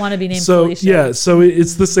 You don't want to be named Felicia. Yeah, so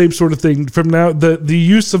it's the same sort of thing. From now, the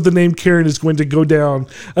use of the name Karen is going to go down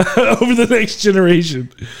over the next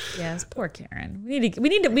generation. Yes, poor Karen. We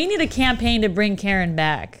need a campaign to bring Karen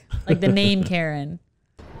back, like the name Karen.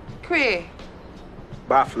 Cree.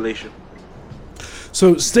 Bye, Felicia.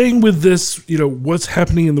 So staying with this, what's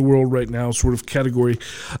happening in the world right now sort of category,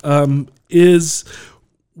 is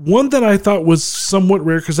one that I thought was somewhat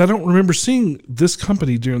rare, because I don't remember seeing this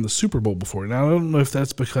company during the Super Bowl before. Now, I don't know if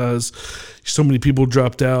that's because so many people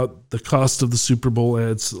dropped out, the cost of the Super Bowl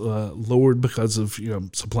ads lowered because of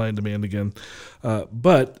supply and demand again.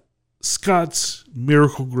 But Scott's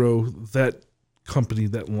Miracle-Gro, that company,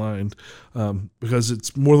 that line, because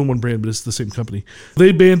it's more than one brand, but it's the same company.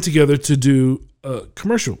 They band together to do a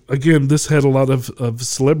commercial. Again, this had a lot of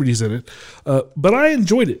celebrities in it, but I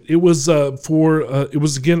enjoyed it. It was it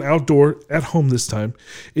was again outdoor, at home this time.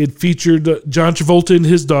 It featured John Travolta and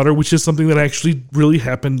his daughter, which is something that actually really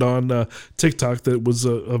happened on TikTok. That was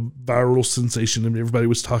a viral sensation, and everybody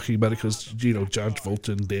was talking about it because John Travolta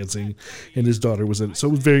and dancing, and his daughter was in it. So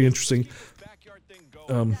it was very interesting.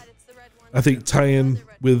 I think tie in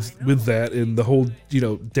with that and the whole,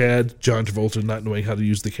 dad, John Travolta, not knowing how to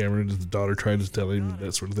use the camera, and the daughter trying to tell him,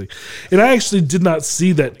 that sort of thing. And I actually did not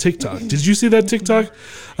see that TikTok. Did you see that TikTok?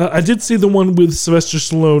 I did see the one with Sylvester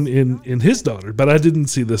Stallone and his daughter, but I didn't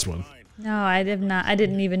see this one. No, I did not. I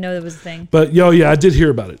didn't even know there was a thing. But, yeah, I did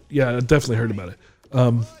hear about it. Yeah, I definitely heard about it.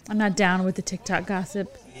 I'm not down with the TikTok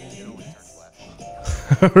gossip.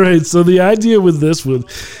 All right, so the idea with this one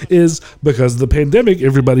is because of the pandemic,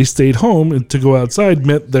 everybody stayed home, and to go outside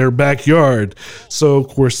meant their backyard. So, of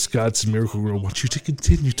course, Scott's Miracle-Gro wants you to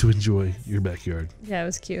continue to enjoy your backyard. Yeah, it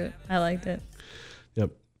was cute. I liked it.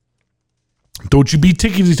 Yep. Don't you be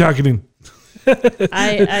tickety-tocketing.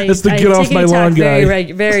 That's the get off my lawn guy.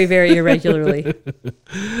 Very, very irregularly.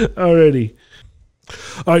 Alrighty.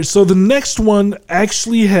 All right, so the next one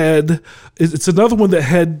actually it's another one that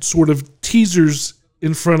had sort of teasers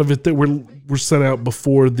in front of it that were sent out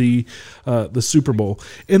before the Super Bowl.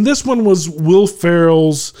 And this one was Will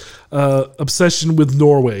Ferrell's obsession with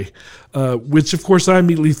Norway, which, of course, I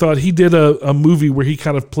immediately thought he did a movie where he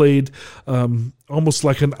kind of played almost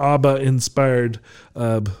like an ABBA-inspired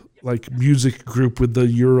like music group with the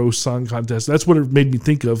Euro Song Contest. That's what it made me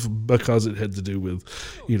think of because it had to do with,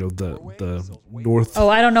 the North. Oh,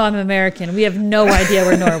 I don't know. I'm American. We have no idea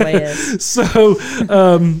where Norway is. So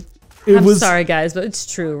I'm sorry, guys, but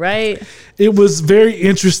it's true, right? It was very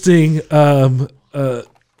interesting. I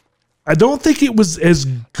don't think it was as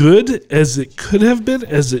good as it could have been,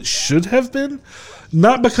 as it should have been.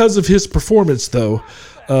 Not because of his performance, though.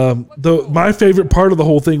 My favorite part of the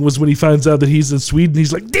whole thing was when he finds out that he's in Sweden.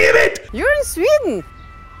 He's like, "Damn it! You're in Sweden.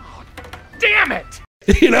 Damn it!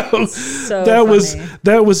 So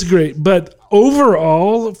that was great. But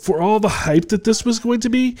overall, for all the hype that this was going to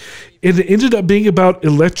be, it ended up being about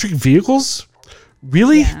electric vehicles.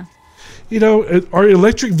 Really? Yeah. Are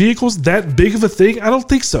electric vehicles that big of a thing? I don't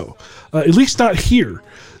think so. At least not here.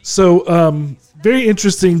 So, very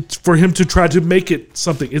interesting for him to try to make it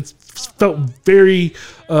something. It felt very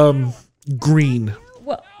green.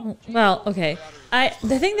 Well, okay.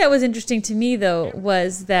 The thing that was interesting to me, though,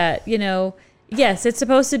 was that, yes, it's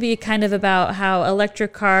supposed to be kind of about how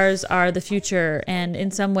electric cars are the future. And in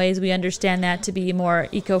some ways, we understand that to be more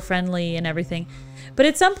eco-friendly and everything. But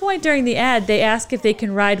at some point during the ad, they ask if they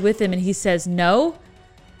can ride with him, and he says no.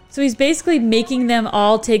 So he's basically making them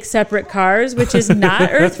all take separate cars, which is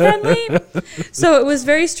not earth-friendly. So it was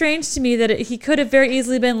very strange to me that he could have very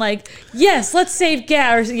easily been like, yes, let's save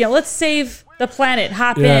gas, or let's save the planet,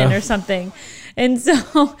 hop in or something. And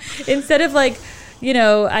so instead of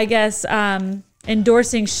I guess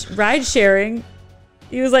endorsing ride sharing,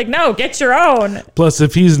 he was like, no, get your own. Plus,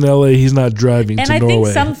 if he's in LA, he's not driving to Norway. And I think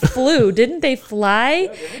some flew. Didn't they fly?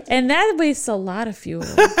 And that wastes a lot of fuel.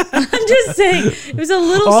 I'm just saying. It was a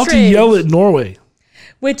little strange. I'll yell at Norway.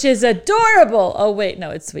 Which is adorable. Oh, wait. No,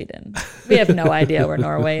 it's Sweden. We have no idea where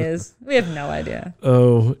Norway is. We have no idea.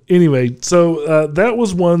 Oh, anyway. So that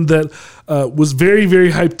was one that was very,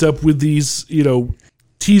 very hyped up with these,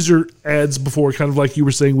 teaser ads before, kind of like you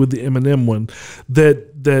were saying with the Eminem one,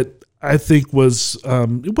 that I think was,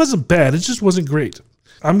 it wasn't bad. It just wasn't great.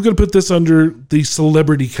 I'm going to put this under the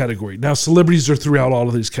celebrity category. Now, celebrities are throughout all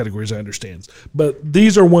of these categories, I understand. But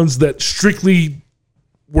these are ones that strictly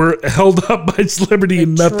were held up by celebrity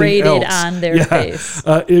and nothing else. Traded on their face.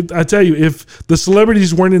 I tell you, if the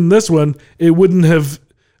celebrities weren't in this one, it wouldn't have,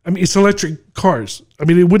 it's electric cars. It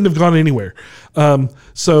wouldn't have gone anywhere.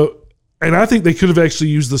 And I think they could have actually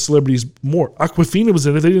used the celebrities more. Aquafina was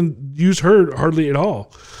in it. They didn't use her hardly at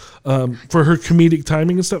all. For her comedic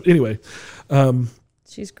timing and stuff. Anyway.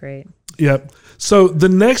 She's great. Yep. So the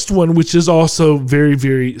next one, which is also very,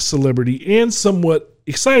 very celebrity and somewhat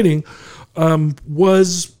exciting,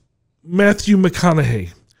 was Matthew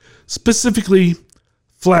McConaughey. Specifically,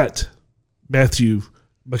 flat Matthew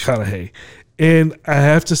McConaughey. And I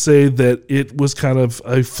have to say that it was kind of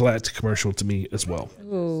a flat commercial to me as well.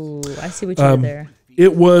 Ooh, I see what you did there.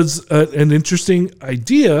 It was an interesting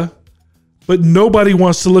idea, but nobody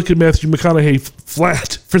wants to look at Matthew McConaughey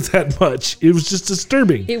flat for that much. It was just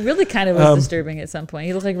disturbing. It really kind of was disturbing at some point.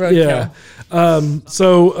 He looked like roadkill. Yeah.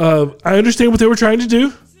 So I understand what they were trying to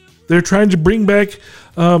do. They're trying to bring back,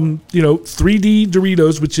 3D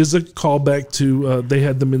Doritos, which is a callback to, they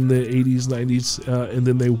had them in the 80s, 90s, and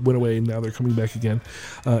then they went away, and now they're coming back again.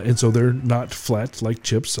 And so they're not flat like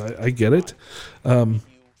chips. I get it.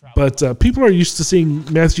 But people are used to seeing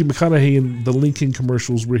Matthew McConaughey in the Lincoln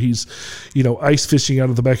commercials where he's, ice fishing out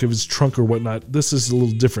of the back of his trunk or whatnot. This is a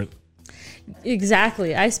little different.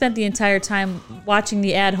 Exactly. I spent the entire time watching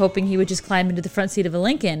the ad hoping he would just climb into the front seat of a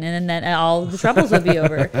Lincoln and then all the troubles would be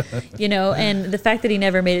over. And the fact that he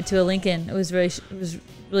never made it to a Lincoln was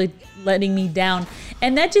really letting me down.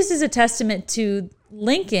 And that just is a testament to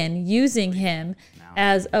Lincoln using him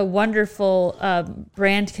as a wonderful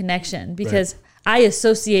brand connection because I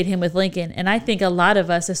associate him with Lincoln, and I think a lot of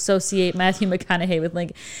us associate Matthew McConaughey with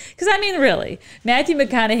Lincoln. Because, really, Matthew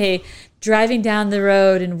McConaughey driving down the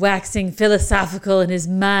road and waxing philosophical in his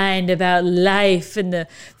mind about life in the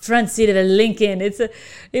front seat of a Lincoln.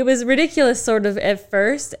 It was ridiculous sort of at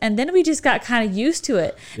first, and then we just got kind of used to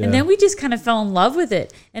it. Yeah. And then we just kind of fell in love with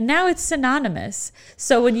it, and now it's synonymous.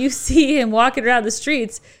 So when you see him walking around the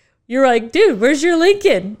streets, you're like, dude, where's your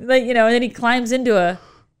Lincoln? And then he climbs into a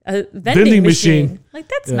vending machine.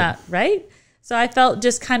 That's not right. So I felt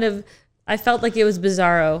like it was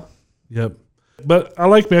bizarro. Yep. But I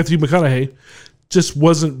like Matthew McConaughey. Just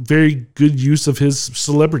wasn't very good use of his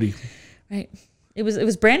celebrity. Right. It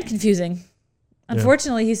was brand confusing.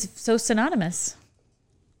 Unfortunately, he's so synonymous.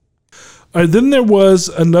 All right, then there was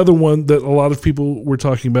another one that a lot of people were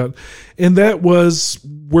talking about, and that was,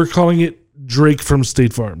 we're calling it Drake from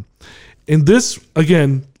State Farm. And this,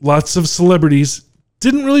 again, lots of celebrities,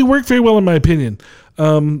 didn't really work very well in my opinion.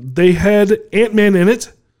 They had Ant-Man in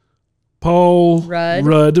it, Paul Rudd.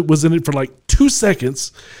 Rudd was in it for like 2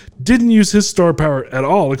 seconds. Didn't use his star power at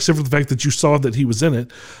all, except for the fact that you saw that he was in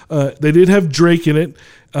it. They did have Drake in it,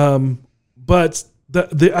 but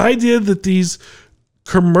the idea that these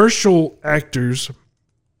commercial actors,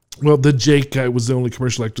 well, the Jake guy was the only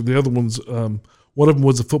commercial actor. The other ones, one of them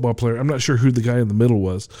was a football player. I'm not sure who the guy in the middle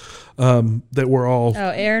was. That were all. Oh,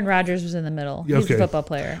 Aaron Rodgers was in the middle. He's Okay. a football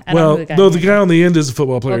player. I don't know Well, who the guy no, in the guy on the end is a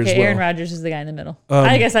football player Okay, as well. Aaron Rodgers is the guy in the middle.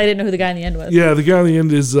 I guess I didn't know who the guy in the end was. Yeah, the guy on the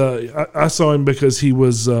end is. I saw him because he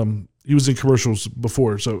was in commercials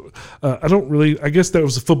before. So I don't really. I guess that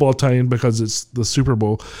was a football tie-in because it's the Super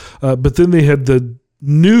Bowl. But then they had the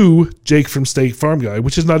new Jake from State Farm guy,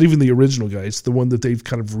 which is not even the original guy. It's the one that they've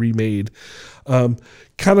kind of remade, kind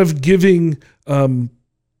of giving,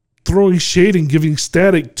 throwing shade and giving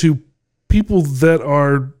static to people that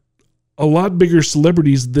are a lot bigger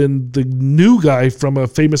celebrities than the new guy from a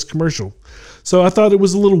famous commercial. So I thought it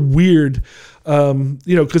was a little weird,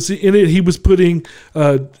 because in it he was putting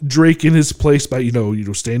Drake in his place by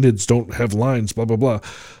stand-ins don't have lines, blah blah blah,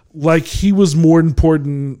 like he was more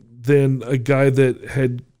important than a guy that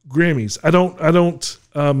had Grammys. I don't.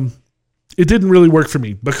 It didn't really work for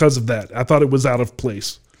me because of that. I thought it was out of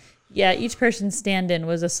place. Yeah, each person's stand-in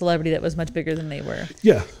was a celebrity that was much bigger than they were.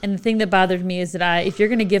 Yeah. And the thing that bothered me is that if you're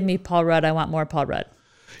going to give me Paul Rudd, I want more Paul Rudd.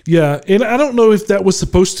 Yeah, and I don't know if that was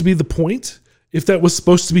supposed to be the point, if that was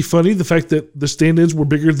supposed to be funny, the fact that the stand-ins were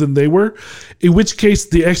bigger than they were, in which case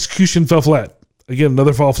the execution fell flat. Again,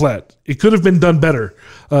 another fall flat. It could have been done better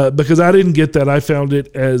because I didn't get that. I found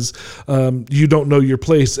it as you don't know your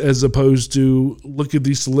place, as opposed to look at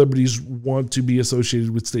these celebrities want to be associated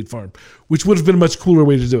with State Farm, which would have been a much cooler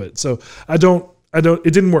way to do it. So it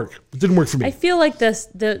didn't work. It didn't work for me. I feel like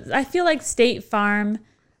I feel like State Farm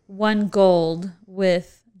won gold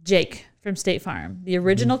with Jake from State Farm, the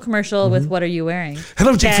original commercial with "What Are You Wearing?"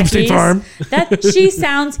 Hello, Jake from State Farm. She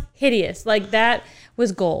sounds hideous. Like that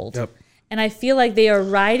was gold. Yep. And I feel like they are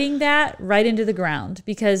riding that right into the ground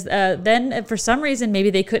because then for some reason, maybe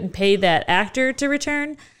they couldn't pay that actor to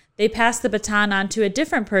return. They passed the baton on to a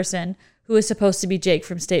different person who is supposed to be Jake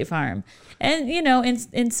from State Farm. And,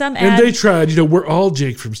 in some ad. And they tried, we're all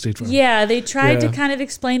Jake from State Farm. Yeah, they tried to kind of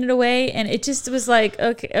explain it away. And it just was like,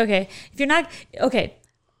 okay. If you're not, okay.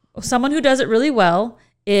 Someone who does it really well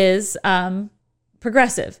is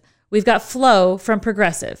Progressive. We've got Flo from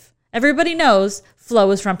Progressive. Everybody knows Flo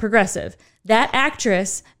is from Progressive. That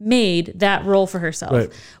actress made that role for herself. Right.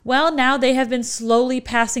 Well, now they have been slowly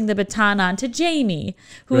passing the baton on to Jamie,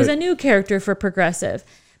 who is a new character for Progressive.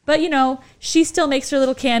 But, she still makes her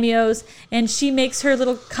little cameos and she makes her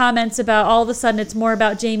little comments about all of a sudden it's more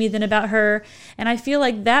about Jamie than about her. And I feel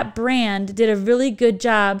like that brand did a really good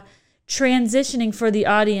job transitioning for the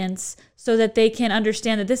audience so that they can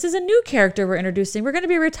understand that this is a new character we're introducing. We're going to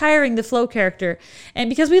be retiring the Flo character.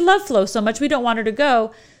 And because we love Flo so much, we don't want her to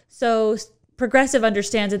go. So Progressive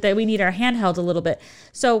understands that we need our hand held a little bit.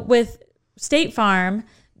 So with State Farm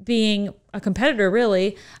being a competitor,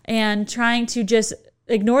 really, and trying to just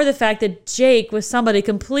ignore the fact that Jake was somebody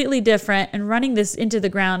completely different and running this into the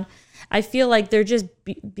ground, I feel like they're just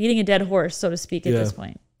beating a dead horse, so to speak, at this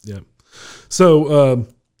point. Yeah. So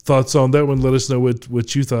thoughts on that one? Let us know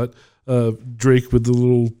what you thought. Drake with the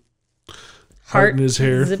little heart in his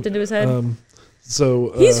hair zipped into his head.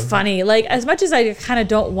 He's funny. Like, as much as I kind of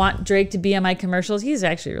don't want Drake to be on my commercials, he's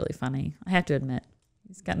actually really funny. I have to admit,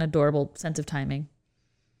 he's got an adorable sense of timing.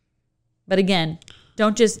 But again,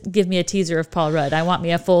 don't just give me a teaser of Paul Rudd. I want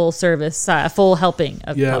me a full service, a full helping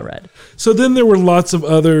of Paul Rudd. So then there were lots of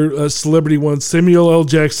other celebrity ones. Samuel L.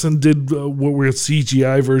 Jackson did what were a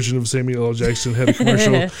CGI version of Samuel L. Jackson, had a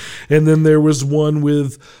commercial. And then there was one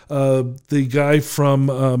with the guy from,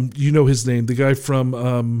 his name, the guy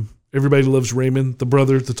from Everybody Loves Raymond, the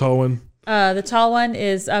brother, the tall one. The tall one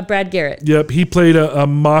is Brad Garrett. Yep, he played a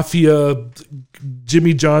mafia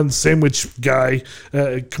Jimmy John sandwich guy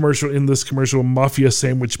commercial in this commercial, Mafia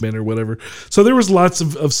Sandwich Men or whatever. So there was lots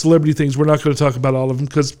of celebrity things. We're not going to talk about all of them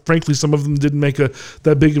because, frankly, some of them didn't make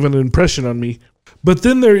that big of an impression on me. But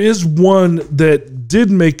then there is one that did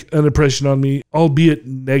make an impression on me, albeit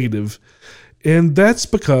negative. And that's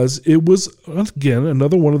because it was, again,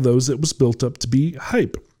 another one of those that was built up to be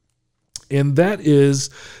hype. And that is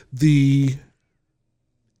the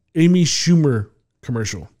Amy Schumer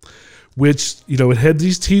commercial, which, it had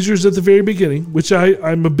these teasers at the very beginning, which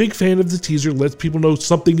I'm a big fan of the teaser. Lets people know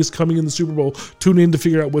something is coming in the Super Bowl. Tune in to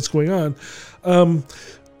figure out what's going on.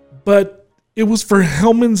 But it was for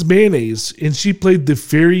Hellman's Mayonnaise, and she played the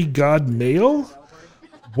fairy god male.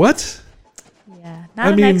 What? Yeah,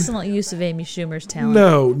 not an excellent use of Amy Schumer's talent.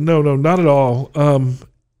 No, not at all.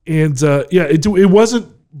 It wasn't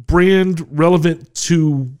brand relevant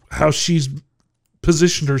to how she's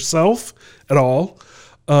positioned herself at all.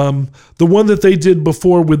 The one that they did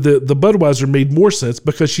before with the Budweiser made more sense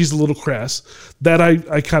because she's a little crass. That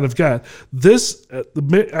I kind of got. This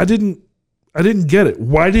I didn't get it.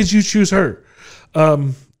 Why did you choose her?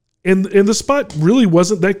 And the spot really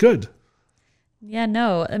wasn't that good. Yeah,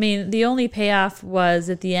 no. I mean, the only payoff was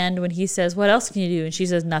at the end when he says, "What else can you do?" And she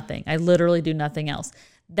says, "Nothing. I literally do nothing else."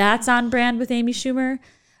 That's on brand with Amy Schumer,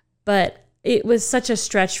 but it was such a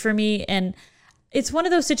stretch for me. And it's one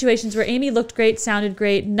of those situations where Amy looked great, sounded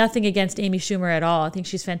great, nothing against Amy Schumer at all. I think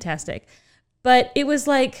she's fantastic. But it was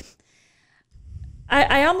like,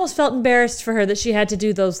 I almost felt embarrassed for her that she had to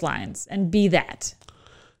do those lines and be that.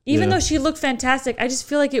 Even though she looked fantastic, I just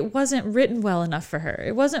feel like it wasn't written well enough for her.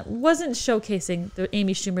 It wasn't showcasing the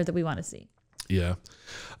Amy Schumer that we want to see. Yeah.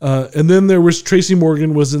 And then there was Tracy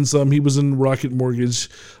Morgan was in some. He was in Rocket Mortgage.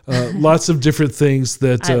 Lots of different things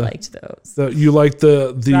that I liked those. You liked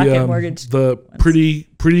the Rocket Mortgage the ones.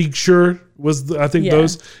 pretty sure was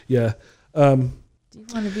those. Yeah. Do you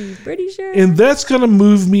want to be pretty sure? And that's going to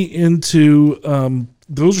move me into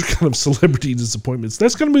those are kind of celebrity disappointments.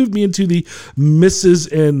 That's going to move me into the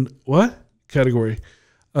Mrs. and what category.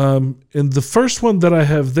 And the first one that I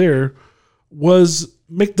have there was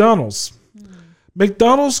McDonald's.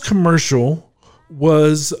 McDonald's commercial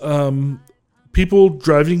was people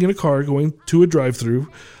driving in a car going to a drive-through,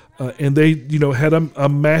 and they had a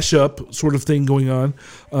mashup sort of thing going on.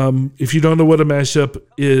 If you don't know what a mashup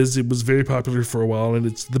is, it was very popular for a while, and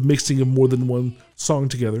it's the mixing of more than one song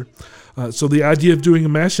together. So the idea of doing a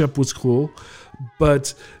mashup was cool,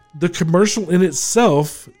 but the commercial in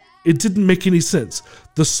itself, it didn't make any sense.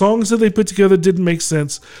 The songs that they put together didn't make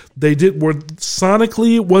sense. Were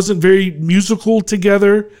sonically, it wasn't very musical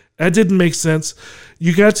together. That didn't make sense.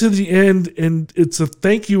 You got to the end and it's a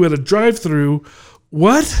thank you at a drive-through.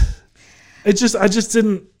 What? I just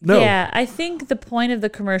didn't know. Yeah, I think the point of the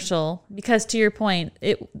commercial, because to your point,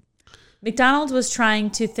 McDonald's was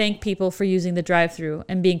trying to thank people for using the drive-through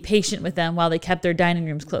and being patient with them while they kept their dining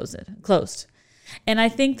rooms closed. And I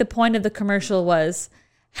think the point of the commercial was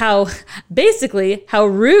how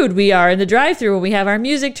rude we are in the drive-thru when we have our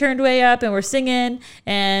music turned way up and we're singing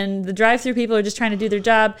and the drive-thru people are just trying to do their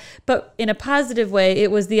job. But in a positive way, it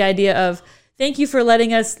was the idea of thank you for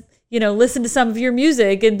letting us, listen to some of your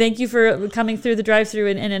music and thank you for coming through the drive-thru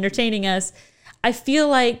and entertaining us. I feel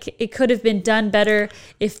like it could have been done better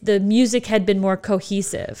if the music had been more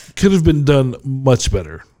cohesive. Could have been done much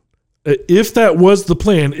better. If that was the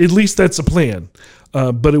plan, at least that's a plan.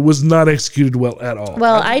 But it was not executed well at all.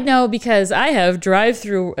 Well, I know because I have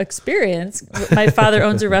drive-through experience. My father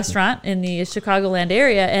owns a restaurant in the Chicagoland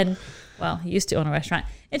area, and, he used to own a restaurant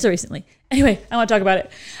until recently. Anyway, I want to talk about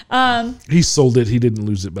it. He sold it. He didn't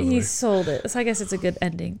lose it, by the way. He sold it. So I guess it's a good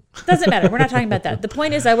ending. Doesn't matter. We're not talking about that. The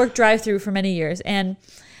point is I worked drive-through for many years, and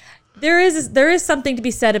there is something to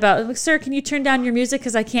be said about, sir, can you turn down your music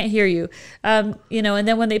because I can't hear you? And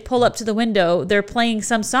then when they pull up to the window, they're playing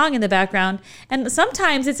some song in the background. And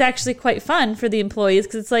sometimes it's actually quite fun for the employees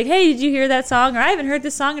because it's like, hey, did you hear that song? Or I haven't heard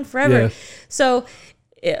this song in forever. Yeah. So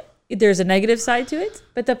there's a negative side to it.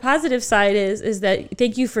 But the positive side is that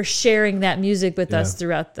thank you for sharing that music with us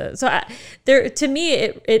throughout the... So to me,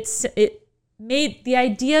 it made... The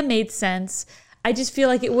idea made sense. I just feel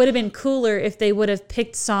like it would have been cooler if they would have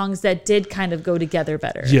picked songs that did kind of go together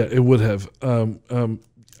better. Yeah, it would have.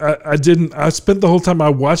 I didn't. I spent the whole time I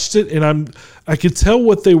watched it, and I could tell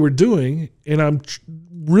what they were doing, and I'm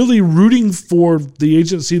really rooting for the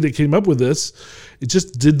agency that came up with this. It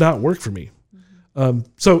just did not work for me.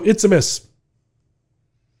 So it's a miss.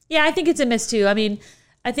 Yeah, I think it's a miss too. I mean,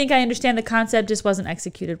 I think I understand the concept, just wasn't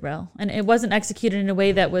executed well. And it wasn't executed in a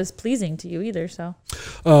way that was pleasing to you either. So,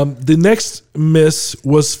 the next miss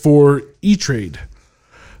was for E-Trade.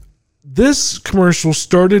 This commercial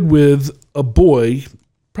started with a boy,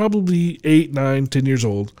 probably 8, 9, 10 years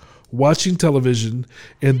old, watching television.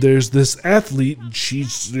 And there's this athlete, and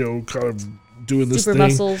she's, kind of doing this super thing.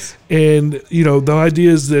 Muscles. And, the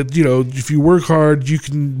idea is that, if you work hard, you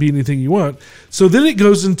can be anything you want. So then it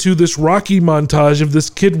goes into this Rocky montage of this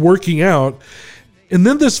kid working out. And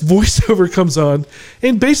then this voiceover comes on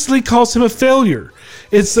and basically calls him a failure.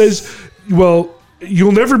 It says, well,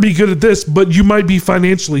 you'll never be good at this, but you might be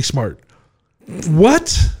financially smart.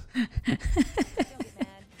 What?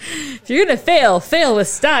 If you're going to fail with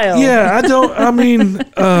style. Yeah,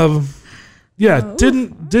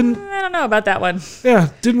 didn't. I don't know about that one. Yeah,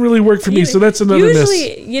 didn't really work for me. So that's another miss.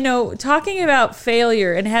 Usually, talking about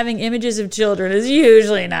failure and having images of children is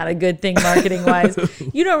usually not a good thing marketing wise.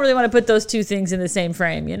 You don't really want to put those two things in the same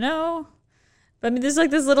frame, I mean, there's like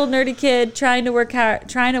this little nerdy kid trying to work hard,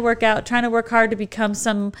 trying to work out, trying to work hard to become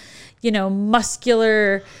some,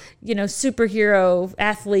 muscular, superhero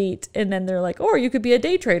athlete. And then they're like, or you could be a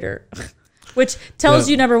day trader, which tells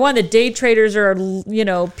you, number one, that day traders are,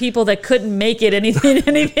 people that couldn't make it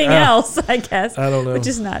anything else, I guess. I don't know. Which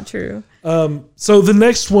is not true. So the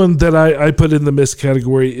next one that I put in the miss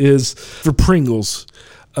category is for Pringles.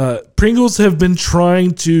 Pringles have been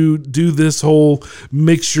trying to do this whole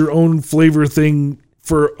mix your own flavor thing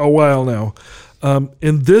for a while now.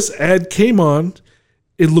 And this ad came on.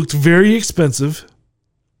 It looked very expensive.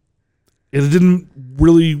 And it didn't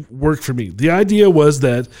really work for me. The idea was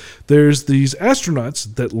that there's these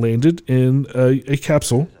astronauts that landed in a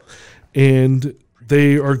capsule. And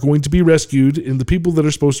they are going to be rescued. And the people that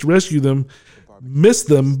are supposed to rescue them miss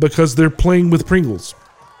them because they're playing with Pringles.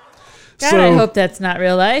 God, I hope that's not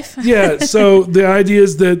real life. Yeah, so the idea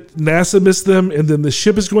is that NASA missed them, and then the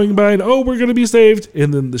ship is going by, and we're going to be saved,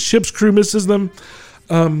 and then the ship's crew misses them.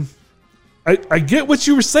 I get what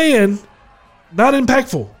you were saying. Not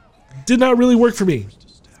impactful. Did not really work for me.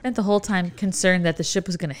 Spent the whole time concerned that the ship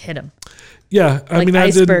was going to hit him. Yeah, I mean,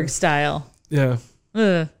 iceberg style. Yeah.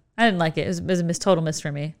 Ugh, I didn't like it. It was a total miss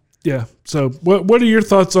for me. Yeah. So, what are your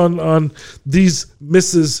thoughts on these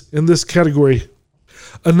misses in this category?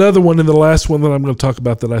 Another one, and the last one that I'm going to talk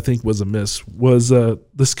about that I think was a miss, was the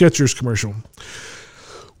Skechers commercial,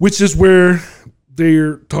 which is where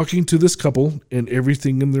they're talking to this couple and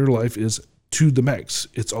everything in their life is to the max.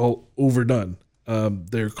 It's all overdone.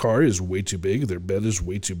 Their car is way too big. Their bed is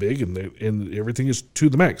way too big, and everything is to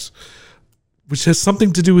the max, which has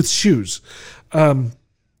something to do with shoes.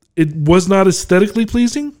 It was not aesthetically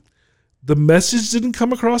pleasing. The message didn't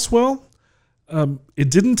come across well. It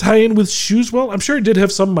didn't tie in with shoes well. I'm sure it did have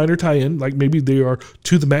some minor tie-in, like maybe they are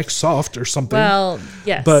to the max soft or something. Well,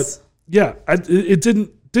 yes. But yeah, it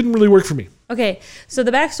didn't really work for me. Okay, so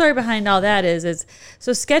the backstory behind all that is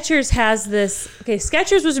so Skechers has this. Okay,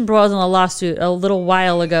 Skechers was embroiled in a lawsuit a little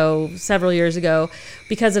while ago, several years ago,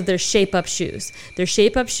 because of their shape-up shoes. Their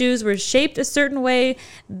shape-up shoes were shaped a certain way.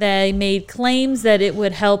 They made claims that it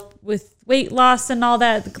would help with weight loss and all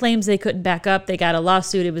that. The claims they couldn't back up. They got a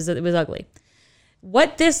lawsuit. It was ugly.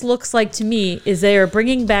 What this looks like to me is they are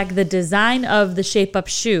bringing back the design of the shape-up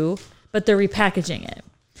shoe, but they're repackaging it.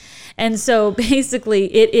 And so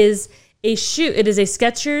basically it is a shoe. It is a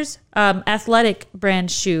Skechers athletic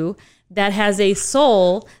brand shoe that has a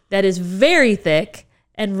sole that is very thick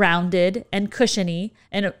and rounded and cushiony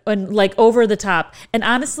and like over the top and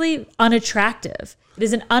honestly unattractive. It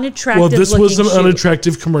is an unattractive looking shoe. Well, this was an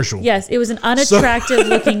unattractive commercial. Yes, it was an unattractive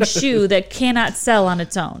looking shoe that cannot sell on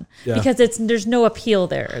its own because there's no appeal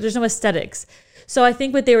there. There's no aesthetics. So I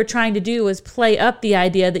think what they were trying to do was play up the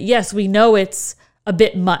idea that, yes, we know it's a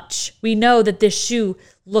bit much. We know that this shoe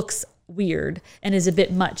looks weird and is a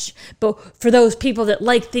bit much. But for those people that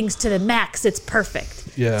like things to the max, it's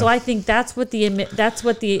perfect. Yeah. So I think that's what the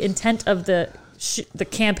intent of the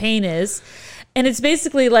campaign is. And it's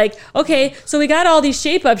basically like, okay, so we got all these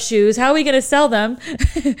shape-up shoes. How are we going to sell them?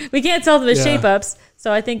 We can't sell them as shape-ups.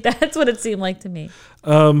 So I think that's what it seemed like to me.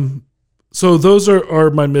 So those are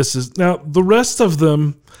my misses. Now, the rest of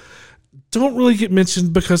them don't really get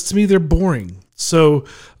mentioned because to me they're boring. So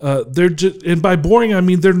they're just, and by boring, I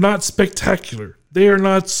mean they're not spectacular. They are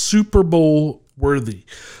not Super Bowl worthy.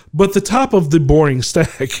 But the top of the boring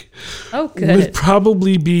stack would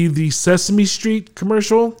probably be the Sesame Street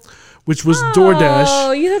commercial, which was DoorDash.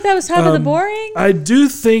 Oh, you thought that was top of the boring? I do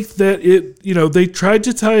think that they tried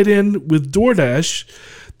to tie it in with DoorDash.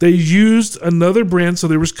 They used another brand, so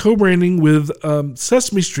there was co-branding with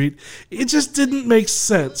Sesame Street. It just didn't make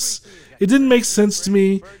sense. It didn't make sense to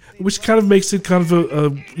me, which kind of makes it kind of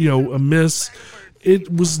a miss.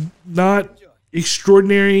 It was not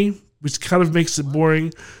extraordinary, which kind of makes it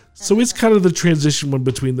boring. So it's kind of the transition one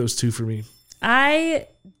between those two for me. I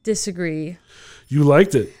disagree. You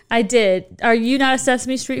liked it. I did. Are you not a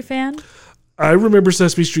Sesame Street fan? I remember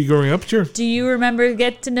Sesame Street growing up, sure. Do you remember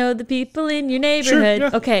Get to Know the People in Your Neighborhood? Sure,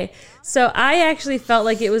 yeah. Okay. So I actually felt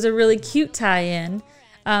like it was a really cute tie-in.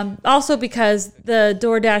 Also because the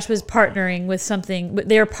DoorDash was partnering with something.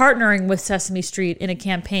 They are partnering with Sesame Street in a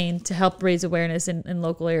campaign to help raise awareness in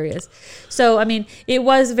local areas. So, I mean, it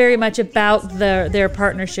was very much about their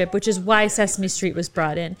partnership, which is why Sesame Street was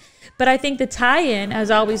brought in. But I think the tie-in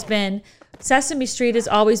has always been Sesame Street has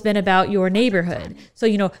always been about your neighborhood. So,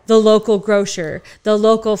 the local grocer, the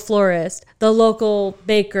local florist, the local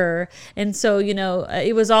baker. And so,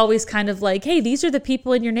 it was always kind of like, hey, these are the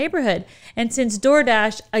people in your neighborhood. And since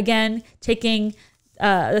DoorDash, again, taking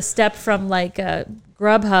a step from like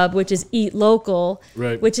Grubhub, which is Eat Local,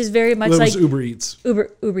 Right. which is very much That like was Uber Eats.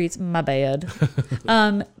 Uber Eats, my bad.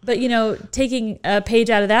 But, you know, taking a page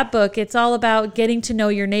out of that book, it's all about getting to know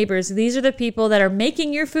your neighbors. These are the people that are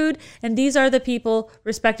making your food, and these are the people,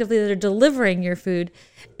 respectively, that are delivering your food.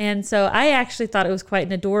 And so I actually thought it was quite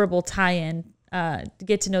an adorable tie-in to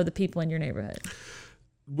get to know the people in your neighborhood.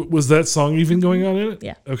 Was that song even going on in it?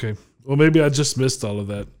 Yeah. Okay. Well, maybe I just missed all of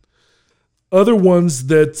that. Other ones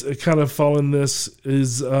that kind of fall in this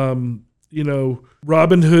is, you know,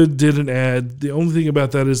 Robinhood did an ad. The only thing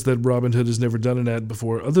about that is that Robinhood has never done an ad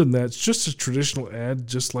before. Other than that, it's just a traditional ad,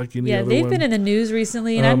 just like any other one. Yeah, they've been in the news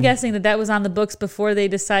recently, and I'm guessing that was on the books before they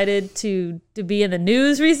decided to be in the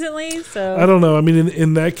news recently. So I don't know. I mean,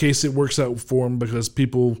 in that case, it works out for them because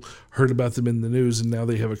people heard about them in the news, and now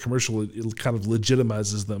they have a commercial. It kind of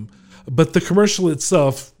legitimizes them. But the commercial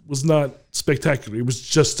itself was not spectacular. It was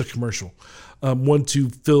just a commercial, one to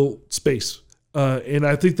fill space. And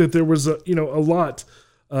I think that there was a lot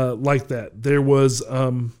like that. There was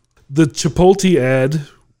the Chipotle ad,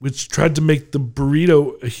 which tried to make the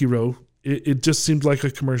burrito a hero. It just seemed like a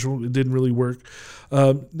commercial. It didn't really work.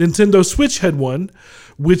 Nintendo Switch had one,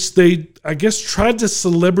 which they, I guess, tried to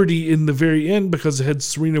celebrity in the very end because it had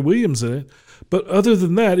Serena Williams in it. But other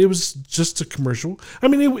than that, it was just a commercial. I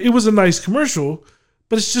mean, it was a nice commercial,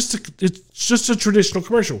 but it's just a traditional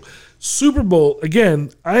commercial. Super Bowl,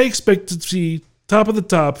 again, I expect to see top of the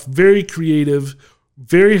top, very creative,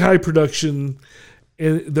 very high production,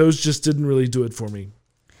 and those just didn't really do it for me.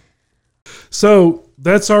 So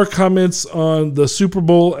that's our comments on the Super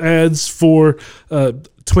Bowl ads for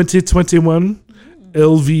 2021,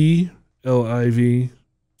 LV, LIV.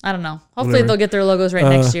 I don't know. Hopefully they'll get their logos right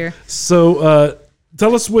next year. So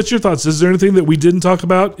tell us what's your thoughts. Is there anything that we didn't talk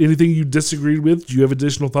about? Anything you disagreed with? Do you have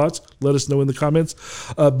additional thoughts? Let us know in the comments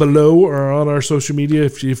below or on our social media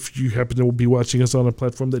if you happen to be watching us on a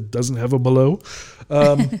platform that doesn't have a below.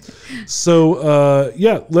 So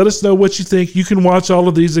let us know what you think. You can watch all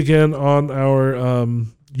of these again on our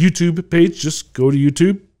YouTube page. Just go to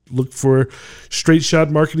YouTube. Look for Straight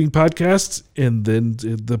Shot Marketing Podcast, and then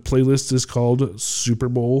the playlist is called Super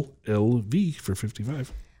Bowl LV for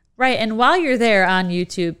 55. Right, and while you're there on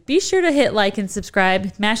YouTube, be sure to hit like and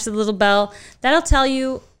subscribe, mash the little bell. That'll tell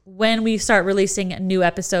you when we start releasing new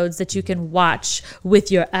episodes that you can watch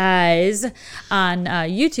with your eyes on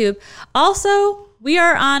YouTube. Also, we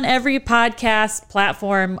are on every podcast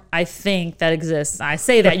platform, I think, that exists. I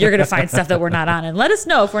say that. You're going to find stuff that we're not on. And let us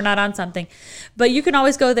know if we're not on something. But you can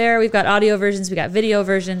always go there. We've got audio versions. We got video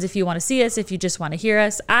versions if you want to see us, if you just want to hear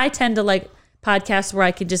us. I tend to like podcasts where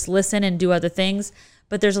I can just listen and do other things.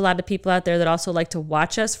 But there's a lot of people out there that also like to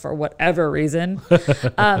watch us for whatever reason.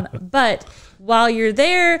 But while you're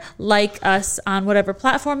there, like us on whatever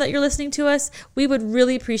platform that you're listening to us, we would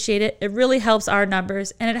really appreciate it. It really helps our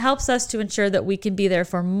numbers, and it helps us to ensure that we can be there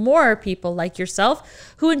for more people like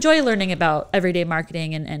yourself who enjoy learning about everyday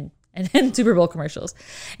marketing and Super Bowl commercials.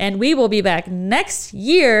 And we will be back next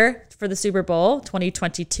year for the Super Bowl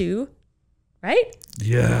 2022, right?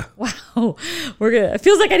 Yeah. Wow. It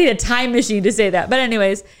feels like I need a time machine to say that. But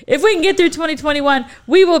anyways, if we can get through 2021,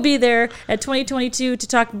 we will be there at 2022 to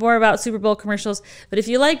talk more about Super Bowl commercials. But if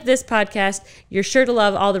you like this podcast, you're sure to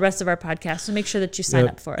love all the rest of our podcasts. So make sure that you sign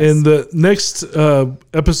up for us. And the next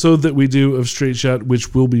episode that we do of Straight Shot,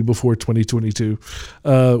 which will be before 2022,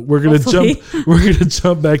 we're gonna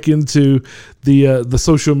jump back into the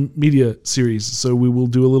social media series. So we will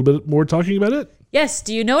do a little bit more talking about it. Yes.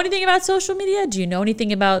 Do you know anything about social media? Do you know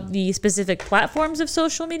anything about the specific platforms of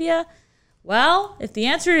social media? Well, if the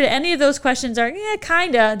answer to any of those questions are,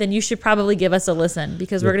 kinda, then you should probably give us a listen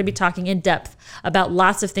because we're going to be talking in depth about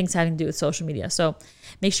lots of things having to do with social media. So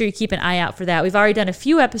make sure you keep an eye out for that. We've already done a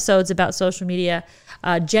few episodes about social media,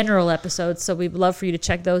 general episodes. So we'd love for you to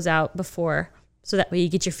check those out before, so that way you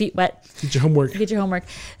get your feet wet. Get your homework.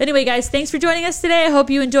 Anyway, guys, thanks for joining us today. I hope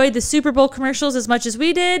you enjoyed the Super Bowl commercials as much as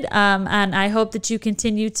we did. And I hope that you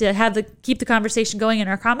continue to keep the conversation going in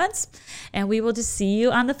our comments. And we will just see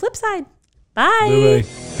you on the flip side. Bye. Bye-bye.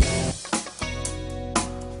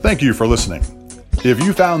 Thank you for listening. If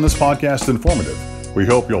you found this podcast informative, we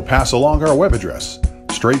hope you'll pass along our web address,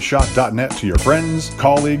 straightshot.net, to your friends,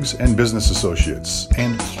 colleagues, and business associates.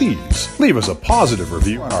 And please leave us a positive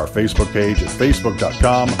review on our Facebook page at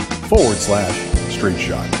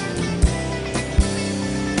facebook.com/straightshot.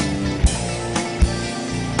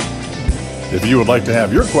 If you would like to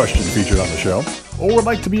have your question featured on the show or would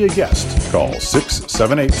like to be a guest, call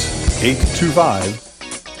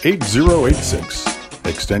 678-825-8086,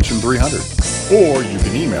 extension 300. Or you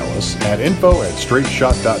can email us at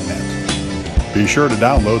info@straightshot.net. Be sure to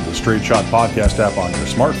download the Straight Shot Podcast app on your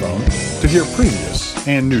smartphone to hear previous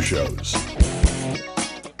and new shows.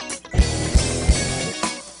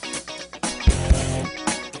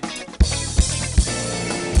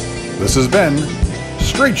 This has been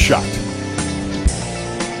Straight Shot.